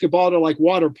from basketball to like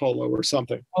water polo or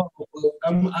something. Oh,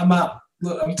 I'm out.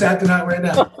 Look, I'm tapping out right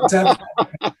now.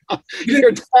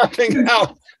 You're tapping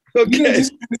out. Okay.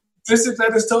 Just as I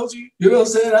just told you, you know what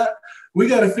I'm saying? We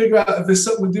got to figure out if it's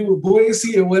something to do with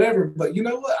buoyancy or whatever. But you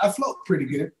know what? I float pretty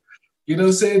good. You know what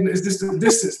I'm saying? It's just a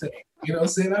distance thing. You know what I'm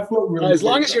saying? I float really as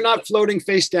long as you're not floating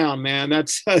face down, man.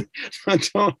 That's I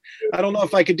don't know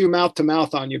if I could do mouth to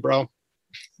mouth on you, bro.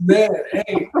 Man,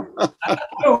 hey, I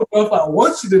don't know if I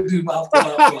want you to do mouth to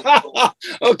mouth.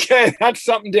 Okay, that's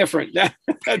something different.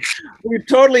 We've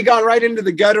totally gone right into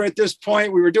the gutter at this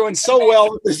point. We were doing so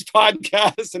well with this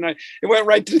podcast, and it went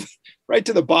right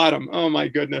to the bottom. Oh my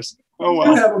goodness. Oh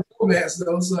well. I have a romance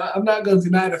though, so I'm not going to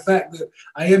deny the fact that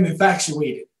I am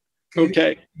infatuated.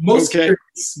 Okay. Most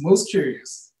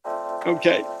curious.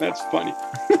 Okay, that's funny.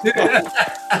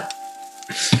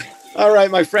 All right,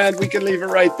 my friend, we can leave it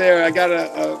right there.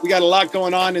 we got a lot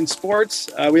going on in sports.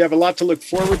 We have a lot to look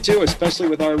forward to, especially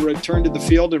with our return to the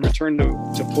field and return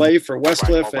to play for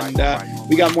Westcliff. And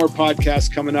we got more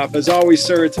podcasts coming up. As always,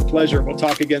 sir, it's a pleasure. We'll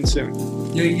talk again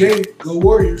soon. Yay. Go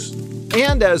Warriors.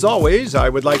 And as always, I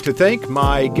would like to thank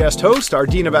my guest host, our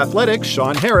Dean of Athletics,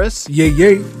 Sean Harris.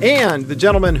 Yay. And the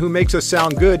gentleman who makes us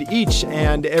sound good each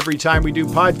and every time we do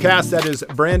podcasts, that is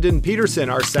Brandon Peterson,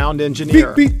 our sound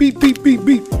engineer. Beep, beep, beep, beep, beep,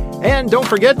 beep. And don't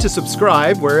forget to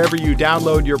subscribe wherever you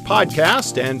download your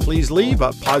podcast, and please leave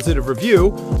a positive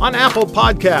review on Apple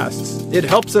Podcasts. It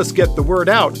helps us get the word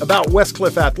out about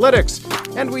Westcliff Athletics,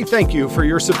 and we thank you for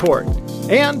your support.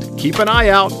 And keep an eye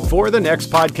out for the next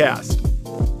podcast.